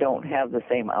and you don't have the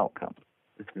same outcome.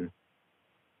 You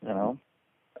know?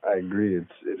 I agree.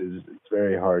 It's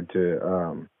very hard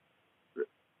to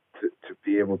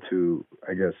be able to,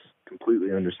 I guess,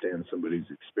 completely understand somebody's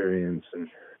experience. And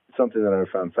something that I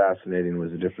found fascinating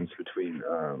was the difference between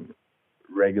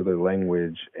regular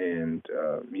language and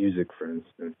music, for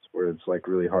instance, where it's like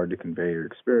really hard to convey your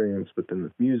experience, but then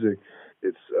with music,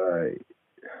 it's a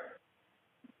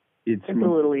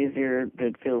little easier.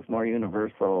 It feels more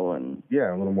universal and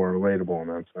a little more relatable in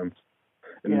that sense.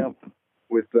 And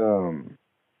with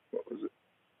what was it?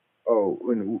 Oh,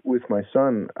 with my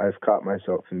son, I've caught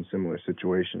myself in similar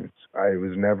situations. I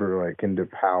was never like into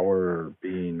power or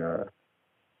being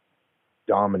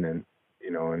dominant,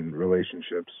 you know, in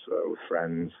relationships with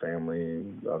friends, family,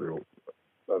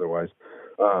 otherwise.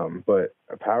 But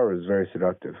power is very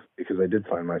seductive because I did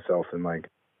find myself in like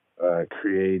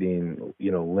creating,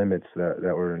 you know, limits that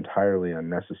were entirely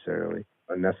unnecessary,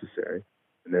 and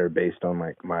they're based on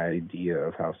like my idea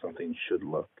of how something should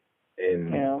look,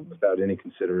 and without any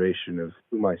consideration of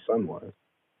who my son was.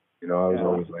 You know, I was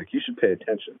always like, you should pay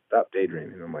attention, stop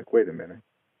daydreaming. And I'm like, wait a minute.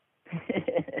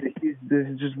 He's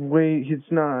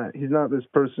not this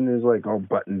person who's like all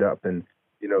buttoned up and,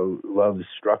 you know, loves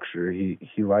structure.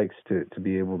 He likes to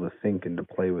be able to think and to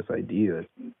play with ideas.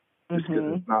 Just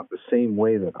because it's not the same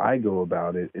way that I go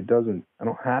about it, I don't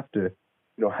have to,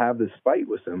 you know, have this fight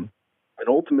with him. And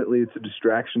ultimately it's a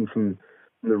distraction from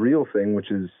the real thing,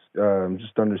 which is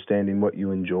just understanding what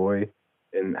you enjoy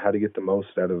and how to get the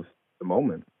most out of the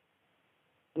moment.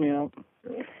 Yeah.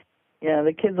 Yeah,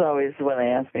 the kids always, when they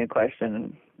ask me a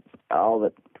question,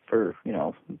 for, you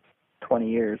know, 20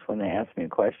 years, when they ask me a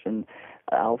question,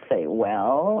 I'll say,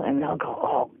 well, and they'll go,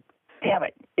 oh, damn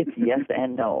it, it's yes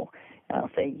and no. And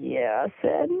I'll say, yes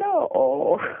and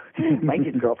no.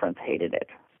 Mikey's girlfriends hated it.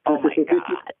 Oh, my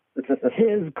God.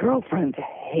 His girlfriends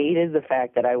hated the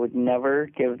fact that I would never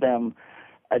give them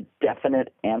a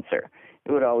definite answer.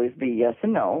 It would always be yes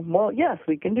and no. Well, yes,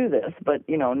 we can do this, but,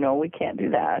 you know, no, we can't do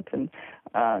that. And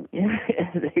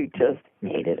they just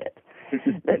hated it.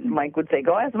 That Mike would say,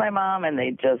 go ask my mom, and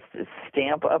they'd just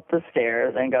stamp up the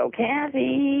stairs and go,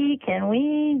 Kathy, can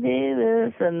we do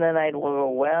this? And then I'd go,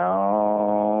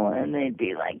 well, and they'd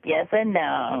be like, yes and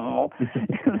no.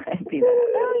 And I'd be like,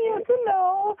 oh, yes and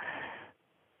no.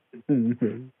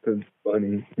 That's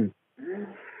funny.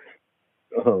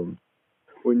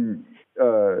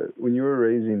 When you were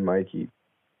raising Mikey,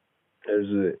 there's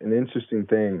an interesting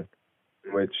thing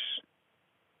in which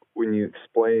when you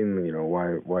explain, you know,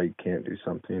 why you can't do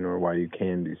something or why you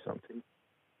can do something,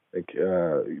 like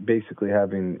basically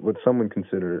having what some would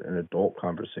consider an adult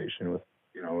conversation with,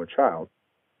 you know, a child.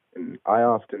 And I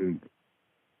often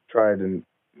try to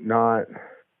not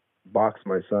box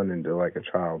my son into like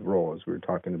a child role, as we were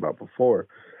talking about before,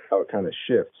 how it kind of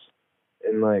shifts.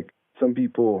 And like some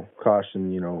people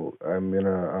caution, you know, I'm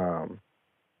gonna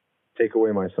take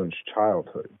away my son's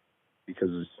childhood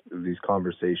because of these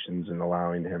conversations and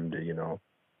allowing him to, you know,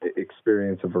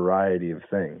 experience a variety of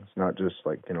things, not just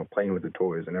like, you know, playing with the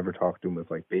toys. I never talked to him with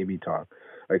like baby talk.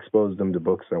 I exposed them to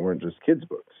books that weren't just kids'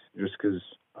 books, just because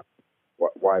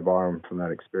why bar him from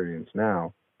that experience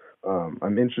now?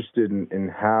 I'm interested in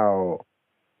how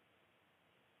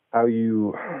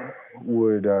you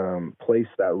would place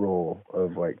that role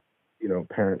of like, you know,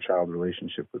 parent-child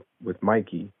relationship with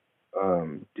Mikey.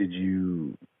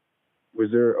 Was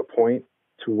there a point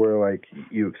to where like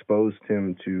you exposed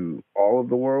him to all of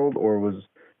the world, or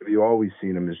have you always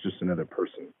seen him as just another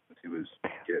person since he was a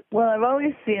kid? Well, I've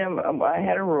always seen him. I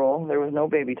had a rule: there was no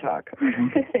baby talk.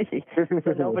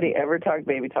 So nobody ever talked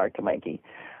baby talk to Mikey.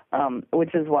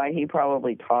 which is why he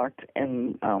probably talked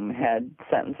and had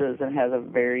sentences and has a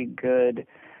very good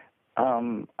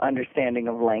understanding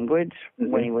of language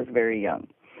when he was very young.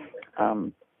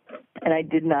 And I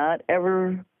do not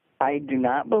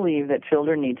believe that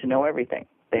children need to know everything.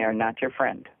 They are not your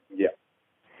friend. Yeah.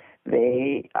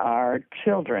 They are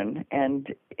children,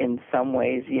 and in some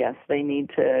ways, yes, they need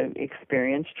to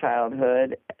experience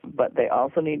childhood, but they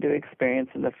also need to experience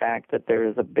in the fact that there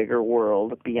is a bigger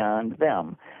world beyond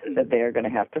them that they are going to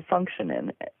have to function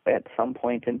in at some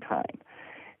point in time.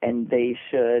 And they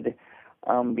should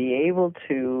be able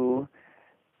to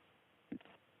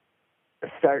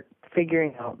start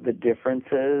figuring out the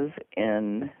differences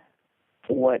in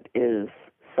what is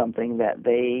something that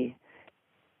they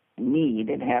need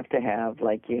and have to have,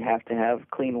 like you have to have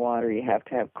clean water, you have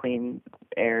to have clean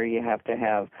air, you have to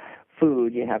have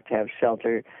food, you have to have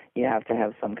shelter, you have to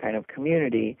have some kind of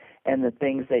community, and the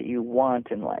things that you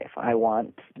want in life. I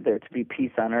want there to be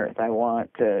peace on earth. I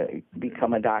want to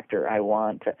become a doctor.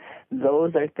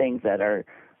 Those are things that are,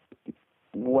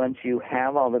 once you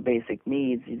have all the basic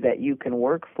needs, that you can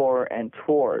work for and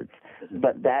towards,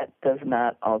 but that does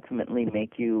not ultimately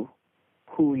make you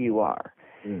who you are.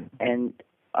 And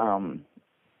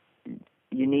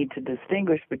you need to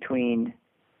distinguish between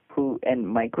who, and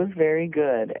Mike was very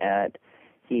good at,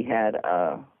 he had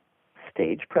a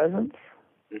stage presence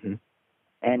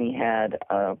and he had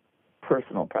a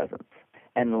personal presence.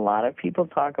 And a lot of people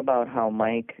talk about how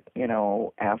Mike,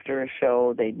 after a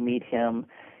show, they'd meet him,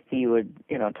 he would,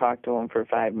 talk to him for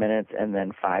 5 minutes, and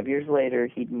then 5 years later,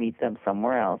 he'd meet them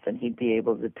somewhere else, and he'd be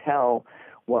able to tell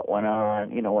what went on,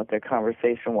 what their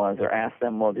conversation was, or ask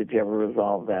them, well, did you ever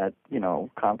resolve that,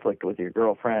 conflict with your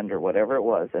girlfriend or whatever it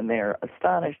was? And they're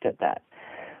astonished at that.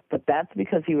 But that's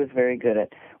because he was very good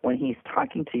at, when he's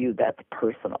talking to you, that's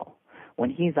personal. When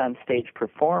he's on stage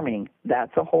performing,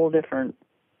 that's a whole different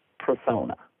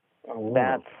persona. Oh, wow.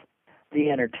 That's the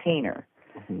entertainer.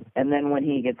 And then when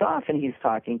he gets off and he's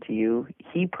talking to you,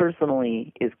 he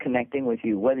personally is connecting with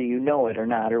you, whether you know it or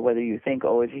not, or whether you think,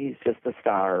 oh, he's just a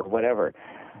star or whatever.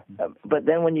 But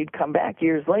then when you'd come back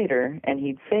years later and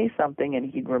he'd say something and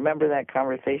he'd remember that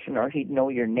conversation, or he'd know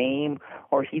your name,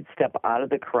 or he'd step out of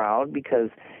the crowd because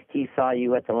he saw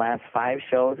you at the last 5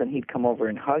 shows and he'd come over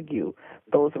and hug you.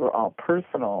 Those were all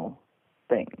personal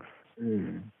things.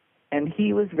 And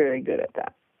he was very good at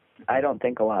that. I don't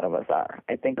think a lot of us are.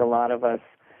 I think a lot of us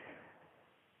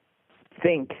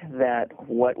think that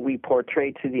what we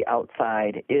portray to the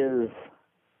outside is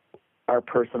our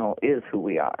personal, is who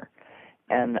we are.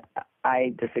 And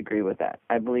I disagree with that.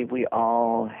 I believe we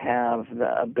all have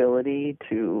the ability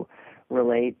to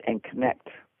relate and connect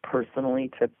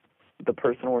personally to the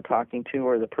person we're talking to,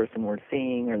 or the person we're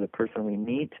seeing, or the person we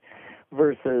meet,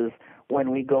 versus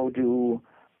when we go do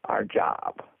our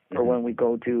job, or when we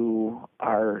go do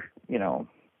our,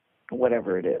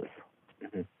 whatever it is.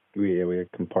 We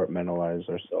compartmentalize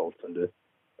ourselves into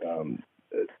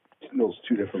those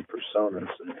two different personas.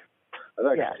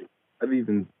 And I've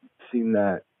even seen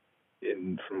that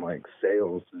from like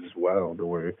sales as well, to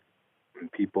where when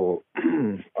people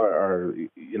are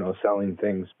selling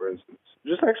things, for instance,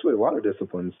 just actually a lot of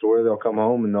disciplines, to where they'll come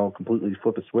home and they'll completely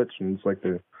flip a switch, and it's like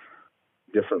a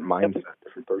different mindset,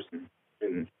 different person.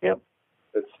 And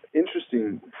it's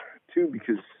interesting too,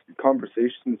 because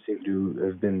conversations seem to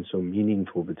have been so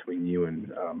meaningful between you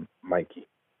and Mikey,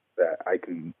 that I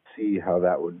can see how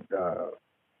that would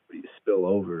spill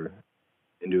over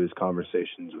into his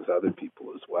conversations with other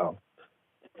people as well.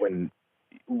 When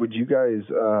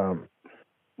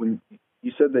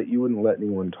you said that you wouldn't let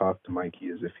anyone talk to Mikey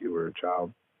as if you were a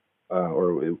child,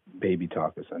 or baby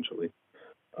talk, essentially.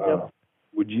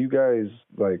 Would you guys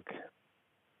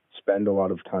spend a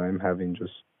lot of time having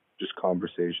just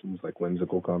conversations, like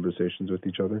whimsical conversations with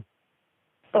each other?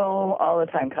 Oh, all the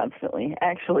time, constantly.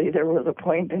 Actually, there was a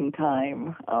point in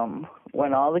time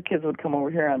when all the kids would come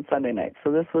over here on Sunday nights.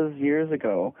 So this was years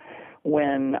ago,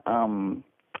 when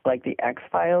the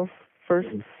X-Files first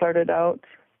started out,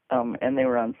 and they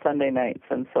were on Sunday nights.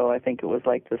 And so I think it was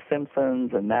like The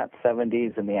Simpsons and that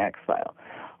 70s and the X-File.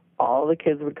 All the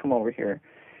kids would come over here.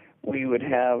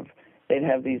 They'd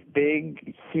have these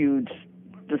big, huge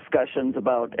discussions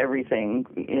about everything.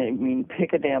 I mean,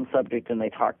 pick a damn subject and they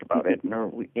talked about it, and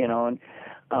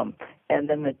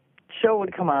then the show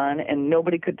would come on and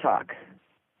nobody could talk.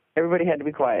 Everybody had to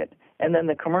be quiet. And then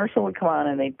the commercial would come on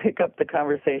and they'd pick up the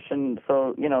conversation.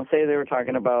 So, say they were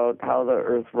talking about how the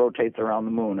Earth rotates around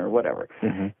the moon or whatever.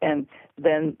 And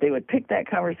then they would pick that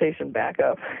conversation back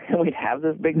up and we'd have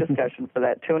this big discussion for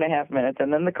that 2.5 minutes.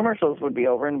 And then the commercials would be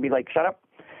over and be like, shut up.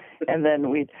 And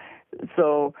then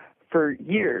so for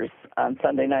years on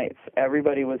Sunday nights,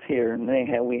 everybody was here, and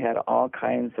we had all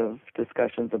kinds of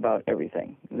discussions about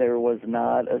everything. There was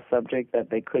not a subject that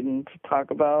they couldn't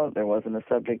talk about. There wasn't a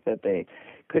subject that they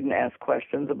couldn't ask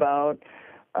questions about.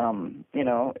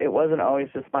 It wasn't always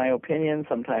just my opinion.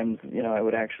 Sometimes, I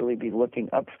would actually be looking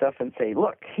up stuff and say,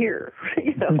 look, here,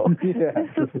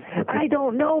 I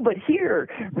don't know, but here,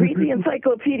 read the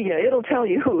encyclopedia. It'll tell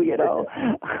you,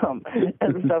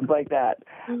 and stuff like that.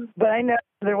 But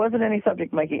there wasn't any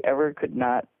subject Mikey ever could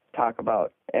not talk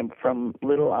about, and from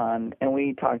little on, and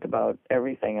we talked about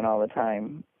everything and all the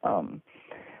time.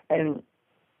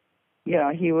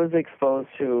 He was exposed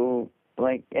to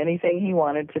like anything he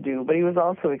wanted to do, but he was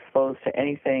also exposed to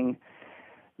anything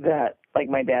that, like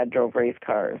my dad drove race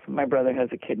cars. My brother has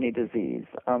a kidney disease.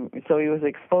 So he was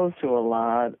exposed to a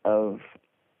lot of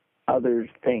other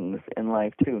things in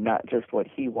life too, not just what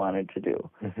he wanted to do.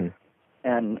 Mm-hmm.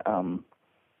 And,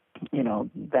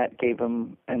 that gave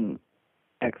him an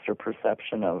extra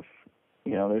perception of,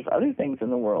 there's other things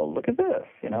in the world. Look at this,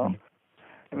 Mm-hmm.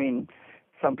 I mean,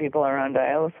 some people are on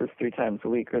dialysis 3 times a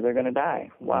week or they're going to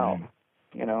die. Wow. Mm-hmm.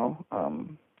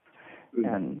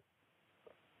 And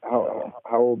how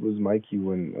old was Mikey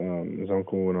when his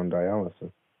uncle went on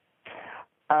dialysis?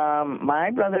 My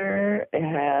brother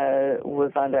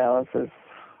was on dialysis.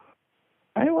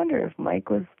 I wonder if Mike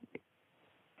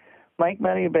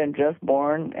might have been just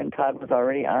born and Todd was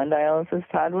already on dialysis.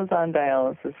 Todd was on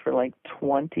dialysis for like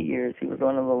 20 years. He was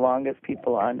one of the longest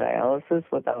people on dialysis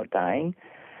without dying.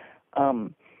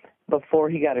 Before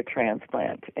he got a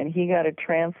transplant. And he got a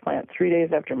transplant 3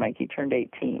 days after Mikey turned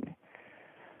 18.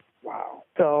 Wow.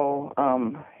 So,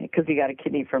 because he got a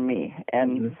kidney from me.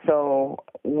 And so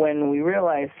when we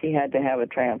realized he had to have a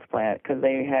transplant, because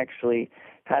they actually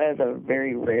had it as a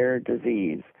very rare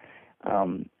disease,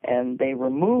 and they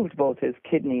removed both his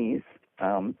kidneys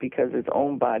because his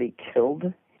own body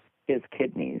killed his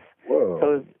kidneys. Whoa.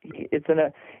 So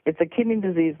it's a kidney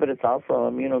disease, but it's also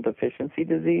an immunodeficiency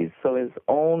disease. So his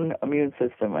own immune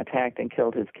system attacked and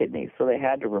killed his kidneys. So they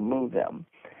had to remove them.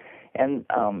 And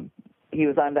he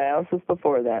was on dialysis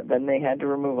before that. Then they had to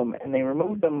remove him, and they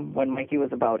removed him when Mikey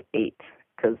was about 8,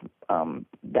 because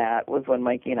that was when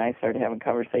Mikey and I started having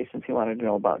conversations. He wanted to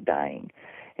know about dying,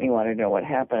 and he wanted to know what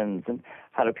happens and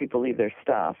how do people leave their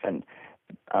stuff, and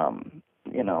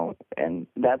and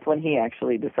that's when he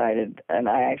actually decided, and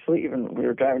we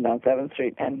were driving down 7th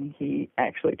Street, and he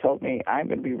actually told me, I'm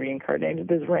going to be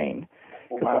reincarnated as Rain.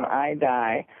 Because when I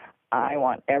die, I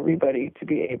want everybody to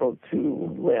be able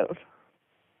to live.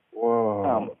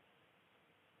 Whoa.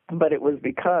 But it was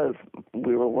because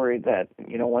we were worried that,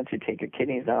 once you take your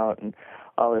kidneys out and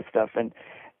all this stuff, and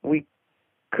we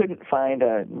couldn't find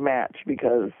a match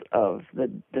because of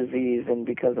the disease and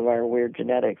because of our weird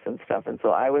genetics and stuff. And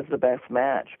so I was the best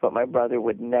match, but my brother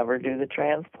would never do the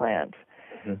transplant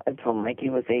until Mikey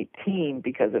was 18,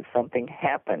 because if something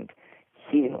happened,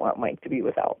 he didn't want Mike to be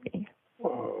without me.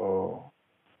 Whoa.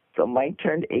 So Mike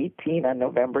turned 18 on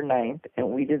November 9th,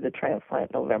 and we did the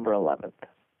transplant November 11th.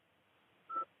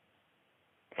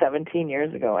 17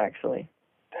 years ago, actually,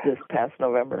 this past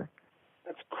November.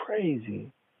 That's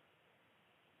crazy.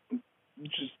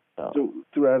 Just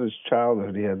throughout his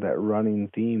childhood, he had that running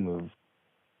theme of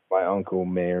my uncle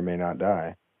may or may not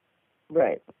die.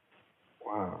 Right.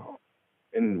 Wow.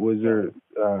 And was there,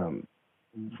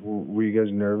 were you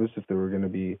guys nervous if there were going to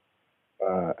be,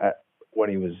 when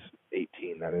he was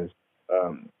 18, that is,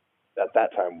 at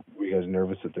that time, were you guys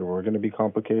nervous that there were going to be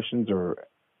complications, or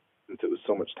since it was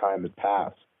so much time had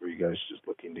passed, were you guys just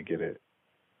looking to get it?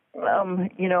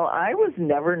 I was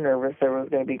never nervous there was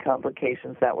going to be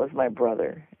complications. That was my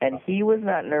brother. And he was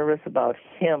not nervous about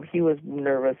him. He was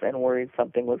nervous and worried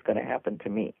something was going to happen to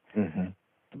me. Mm-hmm.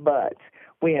 But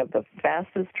we have the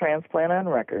fastest transplant on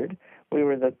record. We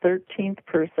were the 13th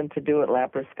person to do it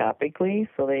laparoscopically,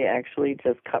 so they actually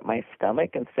just cut my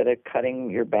stomach instead of cutting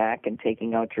your back and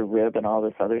taking out your rib and all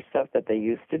this other stuff that they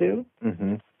used to do.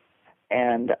 Mm-hmm.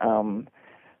 And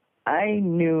I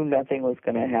knew nothing was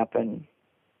going to happen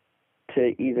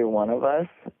to either one of us,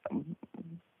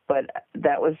 but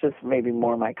that was just maybe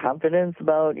more my confidence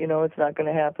about, it's not going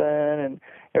to happen and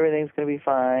everything's going to be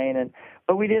fine.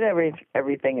 But we did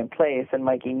everything in place, and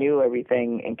Mikey knew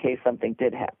everything in case something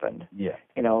did happen. Yeah.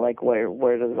 Like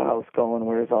where does the house go, and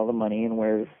where's all the money, and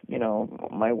where's,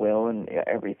 my will and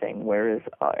everything.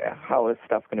 How is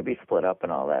stuff going to be split up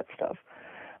and all that stuff.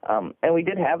 And we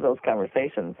did have those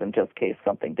conversations in just case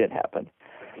something did happen.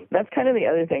 That's kind of the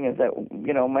other thing, is that,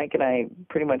 Mike and I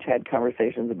pretty much had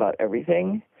conversations about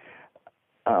everything,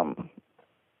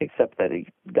 except that he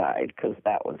died, because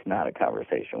that was not a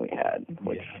conversation we had,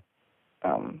 which,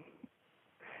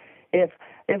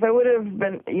 if I would have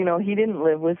been, he didn't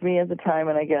live with me at the time,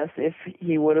 and I guess if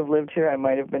he would have lived here, I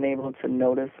might have been able to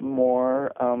notice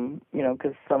more,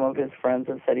 because some of his friends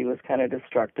have said he was kind of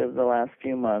destructive the last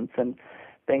few months and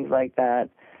things like that,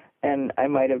 and I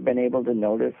might have been able to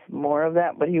notice more of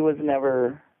that, but he was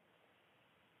never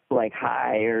like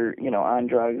high or, on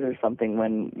drugs or something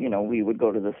when, we would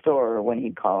go to the store, or when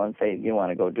he'd call and say, you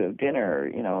want to go do dinner,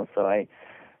 so I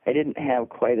didn't have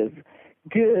quite as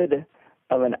good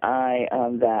of an eye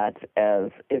on that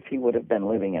as if he would have been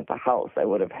living at the house. I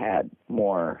would have had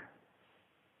more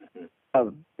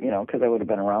of, because I would have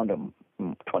been around him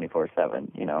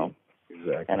 24/7,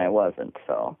 Exactly. And I wasn't.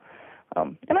 So,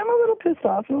 and I'm a little pissed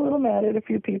off and a little mad at a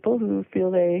few people who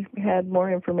feel they had more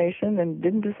information and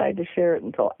didn't decide to share it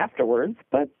until afterwards.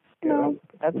 But,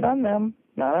 that's on them,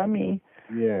 not on me.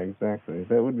 Yeah, exactly.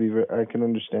 That would be, I can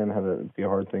understand how that would be a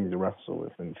hard thing to wrestle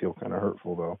with and feel kind of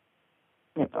hurtful, though.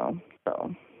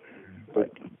 So.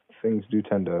 But things do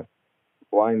tend to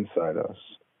blindside us.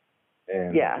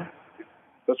 And yeah.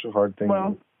 It's such a hard thing.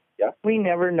 Well, we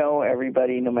never know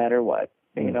everybody no matter what.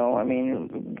 We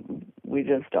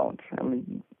just don't.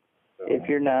 If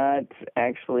you're not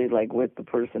actually like with the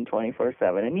person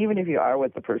 24/7, and even if you are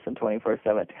with the person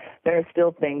 24/7, there are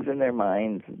still things in their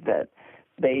minds that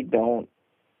they don't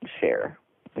share.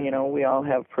 We all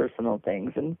have personal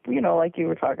things, and like you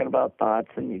were talking about thoughts,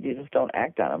 and you just don't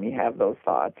act on them. You have those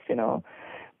thoughts,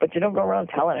 but you don't go around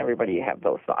telling everybody you have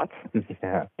those thoughts.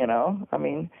 Yeah.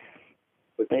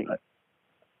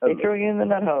 They throw you in the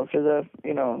nut house or the,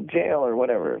 jail or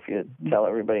whatever if you tell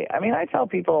everybody. I tell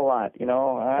people a lot, you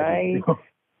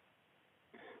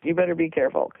better be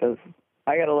careful because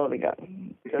I got a loaded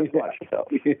gun. Just watch yourself.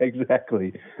 Yeah,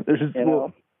 exactly. There's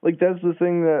that's the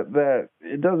thing that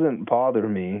it doesn't bother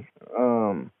me.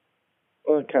 Well,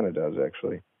 it kind of does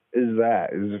actually. Is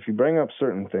if you bring up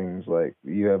certain things, like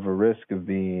you have a risk of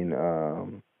being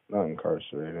not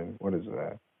incarcerated. What is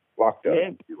that? Locked up,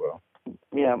 if you will.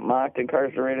 Yeah, mocked,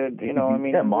 incarcerated,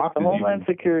 mocked the Homeland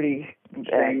Security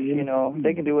Act,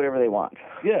 they can do whatever they want.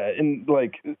 Yeah, and,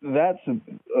 that's a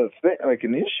thing,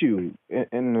 an issue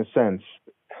in a sense.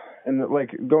 And,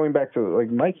 going back to,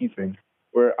 Mikey thing,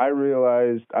 where I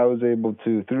realized I was able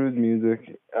to, through his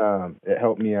music, it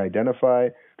helped me identify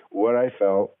what I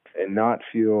felt and not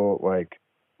feel,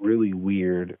 really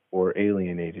weird or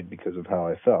alienated because of how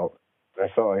I felt. I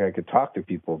felt like I could talk to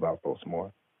people about those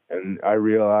more. And I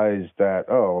realized that,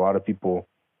 a lot of people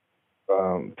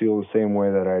feel the same way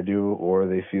that I do, or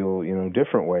they feel,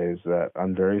 different ways that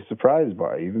I'm very surprised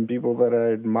by. Even people that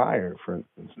I admire, for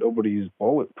instance. Nobody's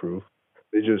bulletproof.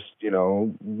 They just,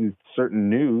 with certain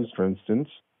news, for instance,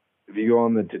 if you go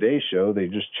on the Today Show, they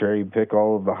just cherry pick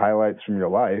all of the highlights from your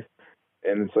life,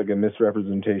 and it's like a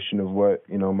misrepresentation of what,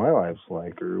 my life's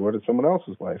like, or what someone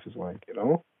else's life is like,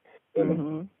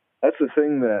 And that's the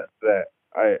thing that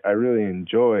I really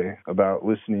enjoy about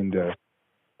listening to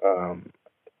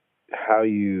how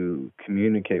you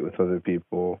communicate with other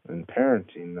people and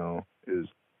parenting, though, is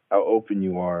how open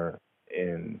you are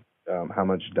and how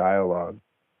much dialogue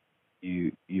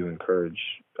you encourage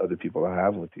other people to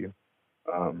have with you.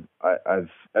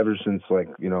 I've ever since,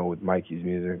 with Mikey's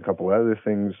music and a couple other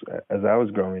things, as I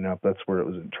was growing up, that's where it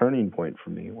was a turning point for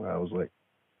me, where I was like,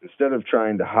 instead of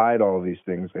trying to hide all these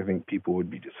things I think people would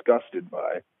be disgusted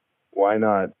by, why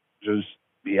not just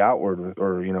be outward with,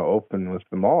 or, open with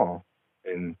them all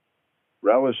and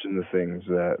relish in the things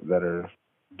that are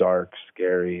dark,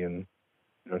 scary, and,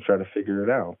 try to figure it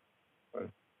out. But.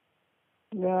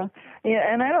 Yeah,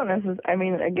 and I don't necessarily,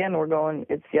 again, we're going,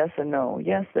 it's yes and no.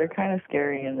 Yes, they're kind of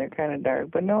scary and they're kind of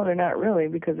dark, but no, they're not really,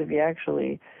 because if you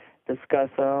actually discuss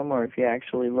them, or if you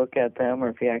actually look at them, or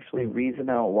if you actually reason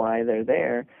out why they're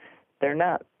there, they're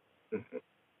not, and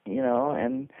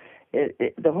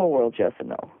the whole world's yes and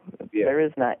no. Yeah. There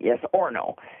is not yes or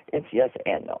no. It's yes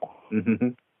and no. Mm-hmm.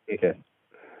 Yeah.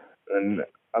 And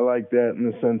I like that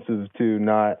in the sense of, too,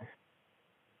 not...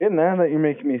 And now that you're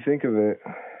making me think of it,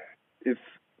 if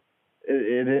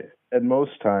it at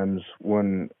most times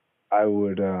when I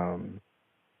would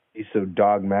be so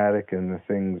dogmatic in the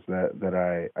things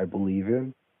that I believe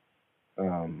in,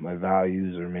 my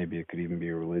values, or maybe it could even be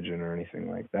a religion or anything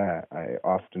like that, I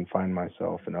often find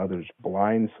myself and others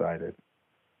blindsided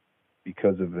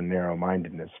because of the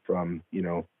narrow-mindedness from,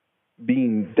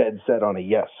 being dead set on a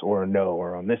yes or a no,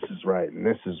 or on this is right and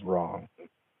this is wrong,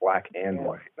 black and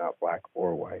white, not black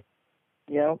or white.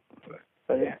 Yep,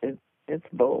 but it's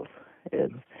both.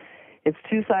 It's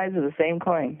two sides of the same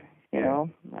coin.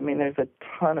 There's a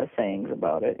ton of sayings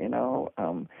about it.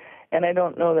 And I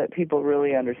don't know that people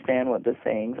really understand what the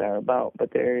sayings are about, but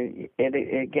it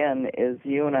again is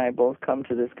you and I both come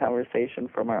to this conversation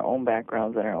from our own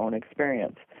backgrounds and our own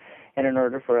experience. And in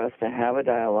order for us to have a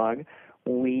dialogue,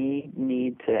 we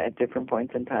need to, at different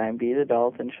points in time, be the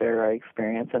adults and share our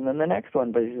experience, and then the next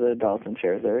one be the adults and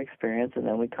shares their experience, and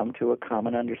then we come to a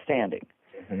common understanding.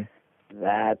 Mm-hmm.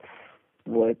 That's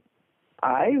what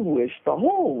I wish the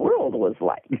whole world was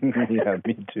like. Yeah,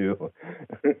 me too.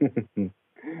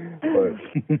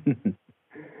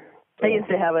 I used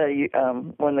to have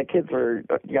when the kids were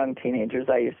young teenagers,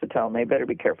 I used to tell them they better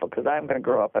be careful because I'm going to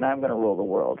grow up and I'm going to rule the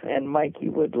world. And Mikey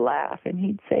would laugh and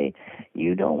he'd say,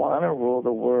 you don't want to rule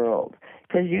the world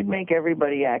because you'd make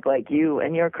everybody act like you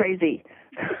and you're crazy.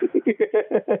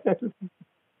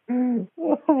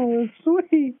 Oh,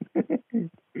 sweet.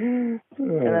 And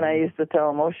then I used to tell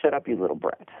him, oh, shut up, you little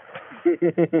brat.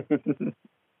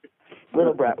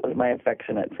 Little brat was my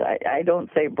affectionate. I don't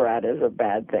say brat is a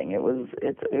bad thing. It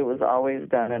was always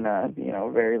done in a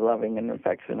very loving and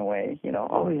affectionate way.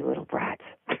 Oh, you little brat.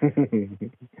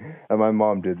 And my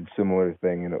mom did a similar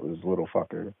thing, and it was little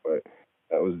fucker. But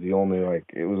that was the only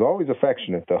it was always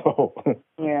affectionate though.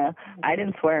 Yeah, I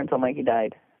didn't swear until Mikey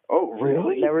died. Oh,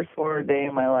 really? Never swore a day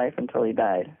in my life until he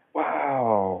died.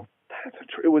 Wow, that's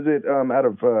was it out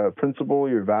of principle,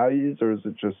 your values, or is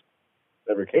it just?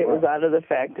 It was out of the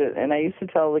fact that, and I used to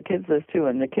tell the kids this too,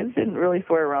 and the kids didn't really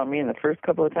swear around me. And the first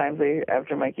couple of times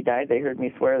after Mikey died, they heard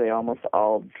me swear. They almost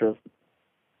all just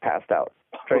passed out,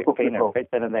 straight fainted right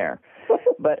then and there.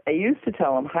 But I used to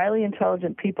tell them highly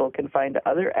intelligent people can find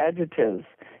other adjectives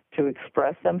to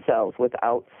express themselves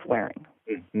without swearing.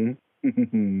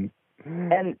 Mm-hmm.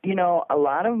 And, a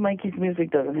lot of Mikey's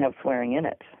music doesn't have swearing in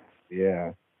it.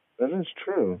 Yeah, that is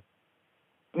true.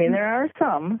 I mean, there are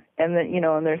some, and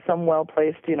and there's some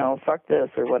well-placed, fuck this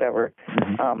or whatever.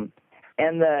 Mm-hmm.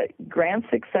 And the Grand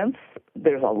Sixth Sense,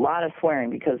 there's a lot of swearing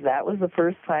because that was the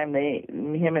first time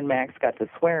him and Max got to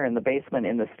swear in the basement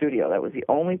in the studio. That was the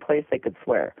only place they could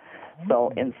swear.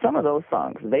 So in some of those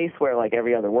songs, they swear like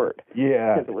every other word.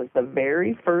 Yeah. Because it was the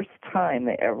very first time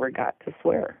they ever got to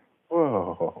swear.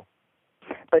 Whoa.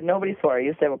 But nobody swore. I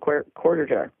used to have a quarter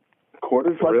jar.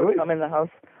 Quarters, Plus really? Would come in the house.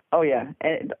 Oh, yeah.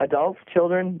 And adults,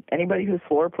 children, anybody who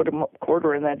swore, put a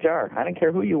quarter in that jar. I don't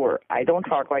care who you were. I don't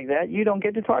talk like that. You don't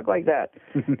get to talk like that.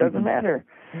 Doesn't matter.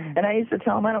 And I used to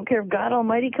tell them, I don't care if God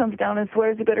Almighty comes down and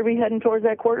swears, you better be heading towards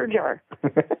that quarter jar.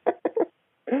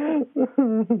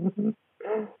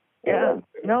 Yeah.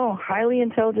 No, highly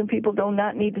intelligent people do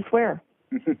not need to swear.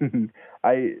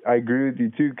 I agree with you,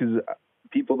 too, because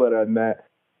people that I've met,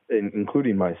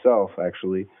 including myself,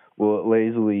 actually, will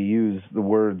lazily use the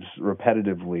words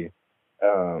repetitively.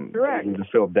 Correct. To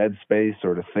fill dead space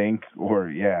or to think or,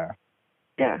 yeah.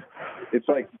 Yeah. It's,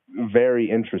 very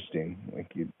interesting.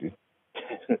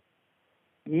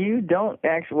 You don't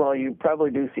actually, well, you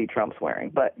probably do see Trump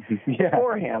swearing, but yeah.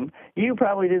 For him, you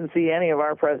probably didn't see any of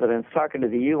our presidents talking to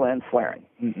the UN swearing.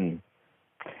 Mm-mm.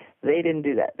 They didn't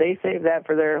do that. They saved that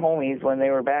for their homies when they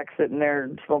were back sitting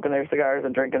there smoking their cigars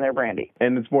and drinking their brandy.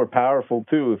 And it's more powerful,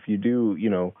 too, if you do,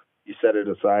 you set it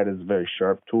aside as a very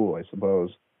sharp tool, I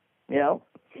suppose. Yep.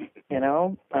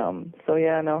 So,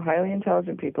 yeah, no, highly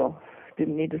intelligent people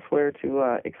didn't need to swear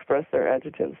to express their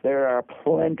adjectives. There are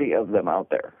plenty of them out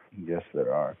there. Yes,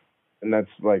 there are. And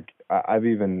that's, I've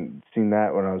even seen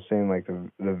that when I was saying,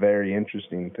 the very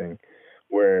interesting thing,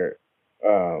 where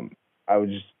I would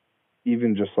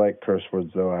even just like curse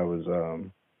words, though, I was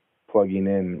plugging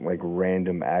in,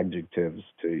 random adjectives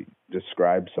to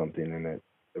describe something, and it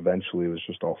eventually was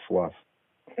just all fluff.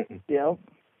 Yep.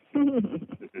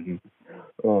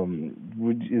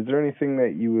 Is there anything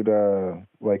that you would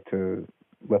like to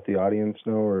let the audience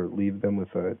know or leave them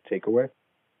with a takeaway?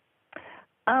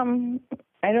 I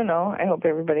don't know. I hope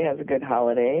everybody has a good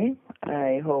holiday.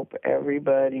 I hope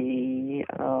everybody,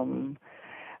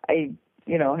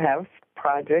 have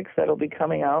projects that'll be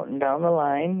coming out and down the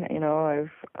line.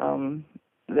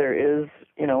 There is,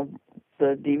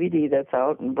 the DVD that's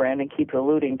out, and Brandon keeps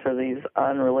alluding to these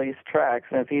unreleased tracks,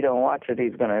 and if you don't watch it,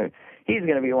 he's gonna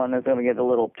be one that's gonna get a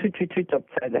little toot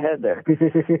upside the head there.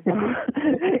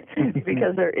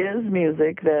 Because there is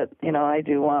music that, I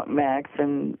do want Max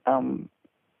and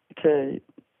to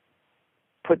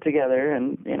put together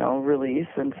and, release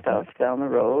and stuff down the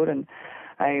road. And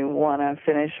I want to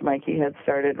finish. Mikey had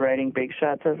started writing Big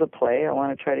Shots as a play. I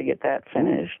want to try to get that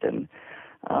finished. And,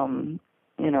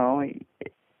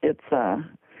 it's,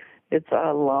 it's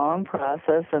a long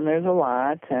process, and there's a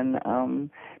lot, and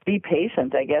be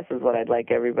patient, I guess, is what I'd like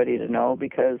everybody to know,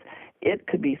 because it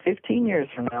could be 15 years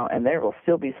from now, and there will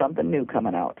still be something new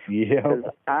coming out. Yeah. Because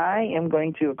I am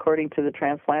going to, according to the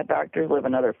transplant doctors, live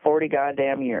another 40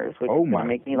 goddamn years, which is going to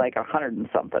make me like 100 and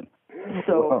something.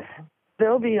 So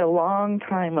there'll be a long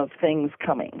time of things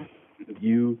coming.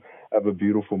 You have a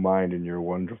beautiful mind, and you're a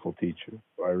wonderful teacher.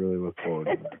 So I really look forward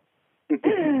to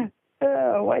that.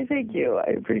 Why, thank you.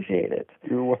 I appreciate it.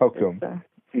 You're welcome.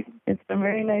 It's been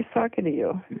very nice talking to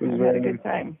you. I've had a good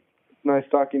time. It's nice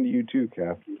talking to you too,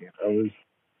 Kathy. I was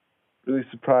really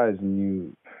surprised, and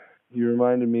you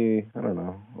reminded me, I don't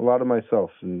know, a lot of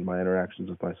myself in my interactions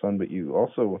with my son, but you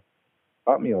also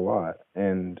taught me a lot,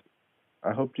 and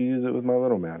I hope to use it with my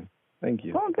little man. Thank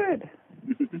you. Oh, good.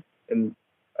 And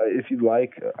if you'd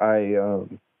like, I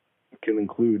can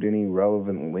include any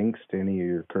relevant links to any of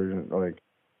your current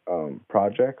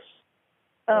projects.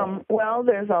 Well,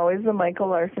 there's always the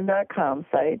michaellarson.com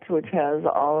site, which has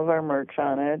all of our merch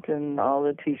on it and all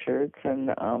the T-shirts, and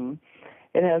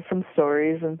it has some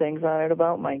stories and things on it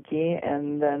about Mikey.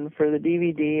 And then for the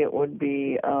DVD, it would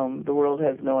be The World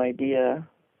Has No Idea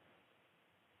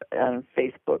on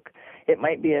Facebook. It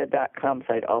might be a .com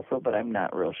site also, but I'm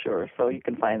not real sure. So you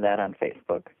can find that on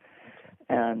Facebook.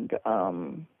 And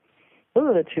those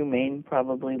are the two main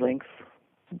probably links,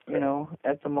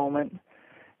 at the moment.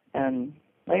 And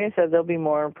like I said, there'll be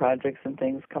more projects and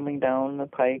things coming down the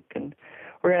pike, and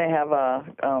we're going to have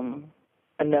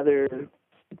another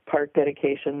park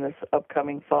dedication this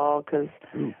upcoming fall, because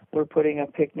we're putting a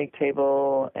picnic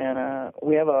table, and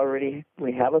we have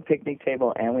a picnic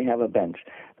table and we have a bench.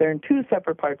 They're in two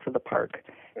separate parts of the park.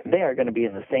 They are going to be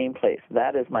in the same place.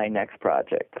 That is my next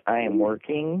project. I am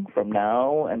working from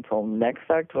now until next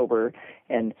October,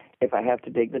 and if I have to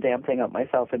dig the damn thing up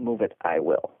myself and move it, I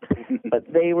will.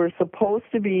 But they were supposed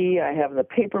to be, I have the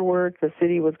paperwork, the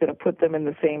city was going to put them in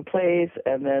the same place,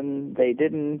 and then they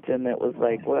didn't, and it was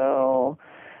like, well,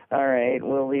 all right,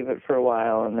 we'll leave it for a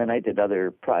while. And then I did other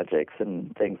projects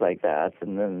and things like that,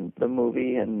 and then the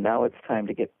movie, and now it's time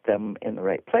to get them in the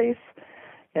right place.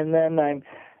 And then I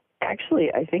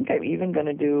think I'm even going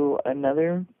to do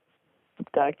another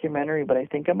documentary, but I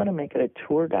think I'm going to make it a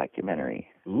tour documentary.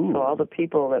 Ooh. So all the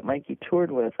people that Mikey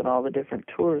toured with and all the different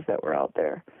tours that were out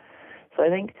there. So I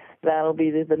think that'll be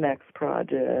the next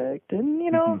project. And,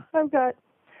 I've got,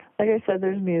 like I said,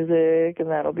 there's music, and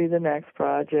that'll be the next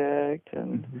project.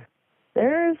 And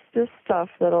there's just stuff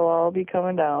that'll all be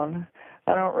coming down.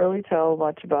 I don't really tell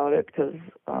much about it because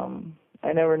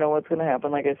I never know what's going to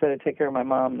happen. Like I said, I take care of my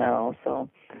mom now, so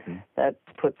that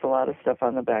puts a lot of stuff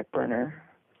on the back burner.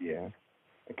 Yeah,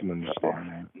 I can understand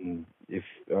that. And if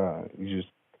you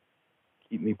just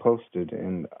keep me posted,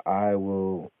 and I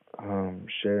will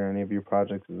share any of your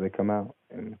projects as they come out.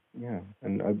 And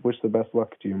and I wish the best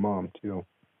luck to your mom too.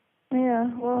 Yeah,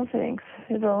 well, thanks.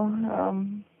 She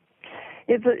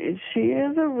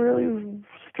is a really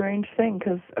strange thing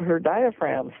because her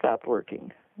diaphragm stopped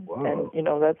working. Whoa. And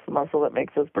that's the muscle that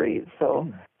makes us breathe.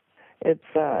 So it's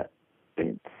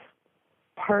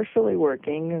partially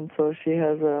working, and so she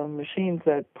has machines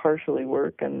that partially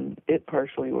work, and it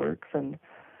partially works, and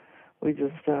we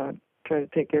just try to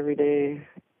take every day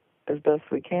as best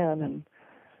we can and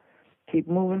keep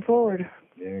moving forward.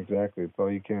 Yeah, exactly. It's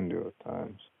all you can do at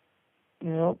times.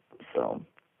 Yep. So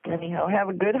anyhow, have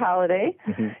a good holiday.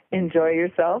 Enjoy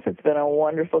yourself. It's been a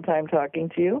wonderful time talking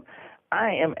to you.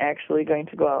 I am actually going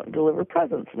to go out and deliver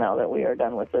presents now that we are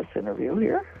done with this interview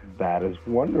here. That is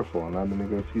wonderful, and I'm going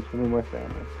to go see some of my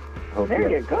family. There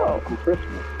you go. Happy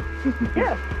Christmas.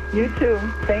 Yes, you too.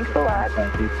 Thanks a lot.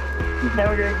 Thank you.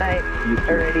 Have a great night. You too.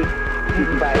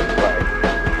 Alrighty. Bye.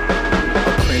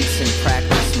 Prince in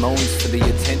practice moans for the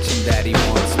attention that he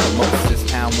wants, but most this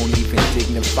town won't even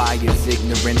dignify his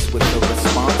ignorance with a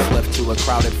response left to a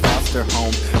crowded foster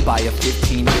home by a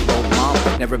 15-year-old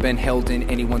mom. Never been held in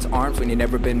anyone's arms. When you've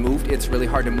never been moved, it's really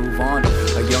hard to move on.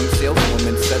 A young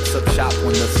saleswoman sets up shop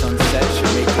when the sun sets.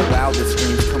 She'll make the wildest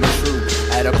dreams come true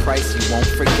at a price you won't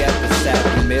forget. The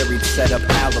sadly married set up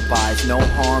alibis, no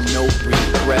harm, no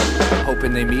regret,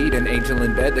 hoping they meet an angel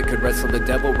in bed that could wrestle the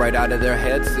devil right out of their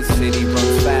heads. The city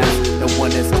runs fast, no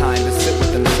one has time to sit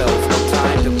with themselves, no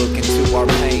time to look into our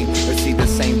pain or see the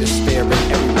same despair. But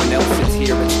everyone else, it's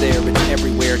here, it's there, it's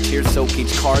everywhere. Tears soak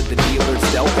each card the dealer's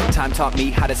dealt. Time taught me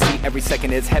how to see every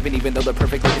second as heaven, even though they're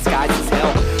perfectly disguised as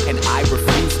hell. And I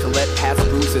refuse to let past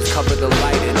bruises cover the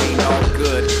light. It ain't all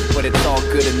good, but it's all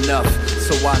good enough,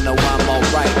 so I know I'm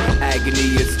alright.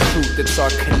 Agony is truth, it's our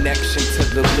connection to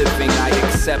the living. I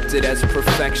accept it as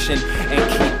perfection and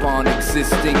keep on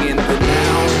existing in the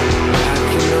now. I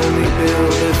can only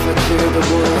build if I tear the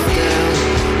walls down.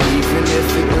 Even if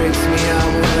it breaks me, I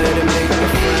won't let it make me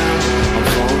frown. I'm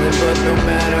falling, but no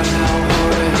matter how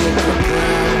hard I hit the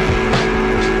ground,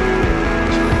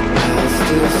 I'll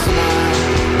still smile.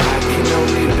 I can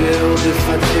only build if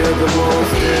I tear the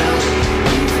walls down.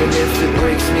 Even if it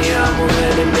breaks me, I won't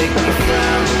let it make me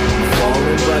frown. I'm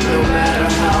falling, but no matter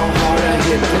how hard I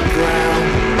hit the ground,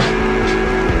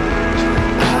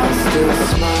 I'll still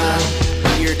smile.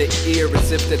 Ear to ear,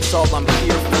 as if that's all I'm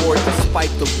here for. Despite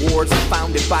the wars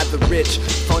founded by the rich,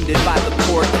 funded by the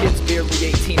poor, kids barely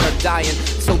 18 are dying,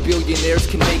 so billionaires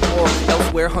can make more.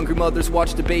 Elsewhere, hungry mothers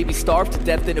watch the baby starve to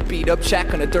death in a beat-up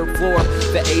shack on a dirt floor.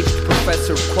 The aged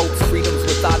professor quotes freedoms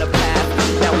without a path.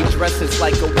 Now he dresses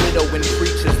like a widow and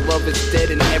preaches love is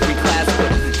dead in every class.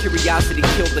 But curiosity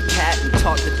killed the cat and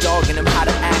taught the dog in him how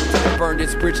to act. And burned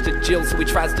his bridge to Jill, so he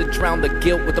tries to drown the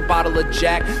guilt with a bottle of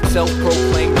Jack.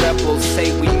 Self-proclaimed rebels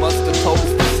say we must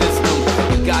oppose the system.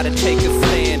 You gotta take a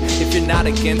stand. If you're not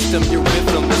against them, you're with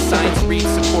them. The signs read,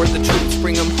 support the troops,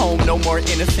 bring them home, no more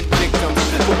innocent victims.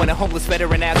 But when a homeless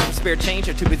veteran asks for spare change,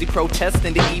 they're too busy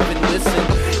protesting to even listen.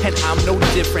 And I'm no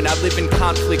different, I live in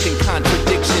conflict and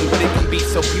contradiction. But it can be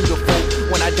so beautiful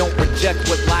when I don't reject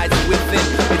what lies within.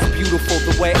 It's beautiful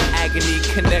the way agony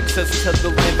connects us to the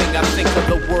living. I think of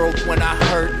the world when I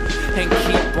hurt and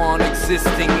keep on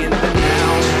existing in the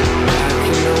now. I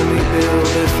can only build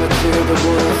if I tear the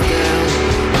walls down.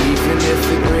 Even if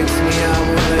it breaks me, I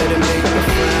won't let it make me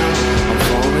frown. I'm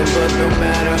falling, but no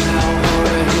matter how hard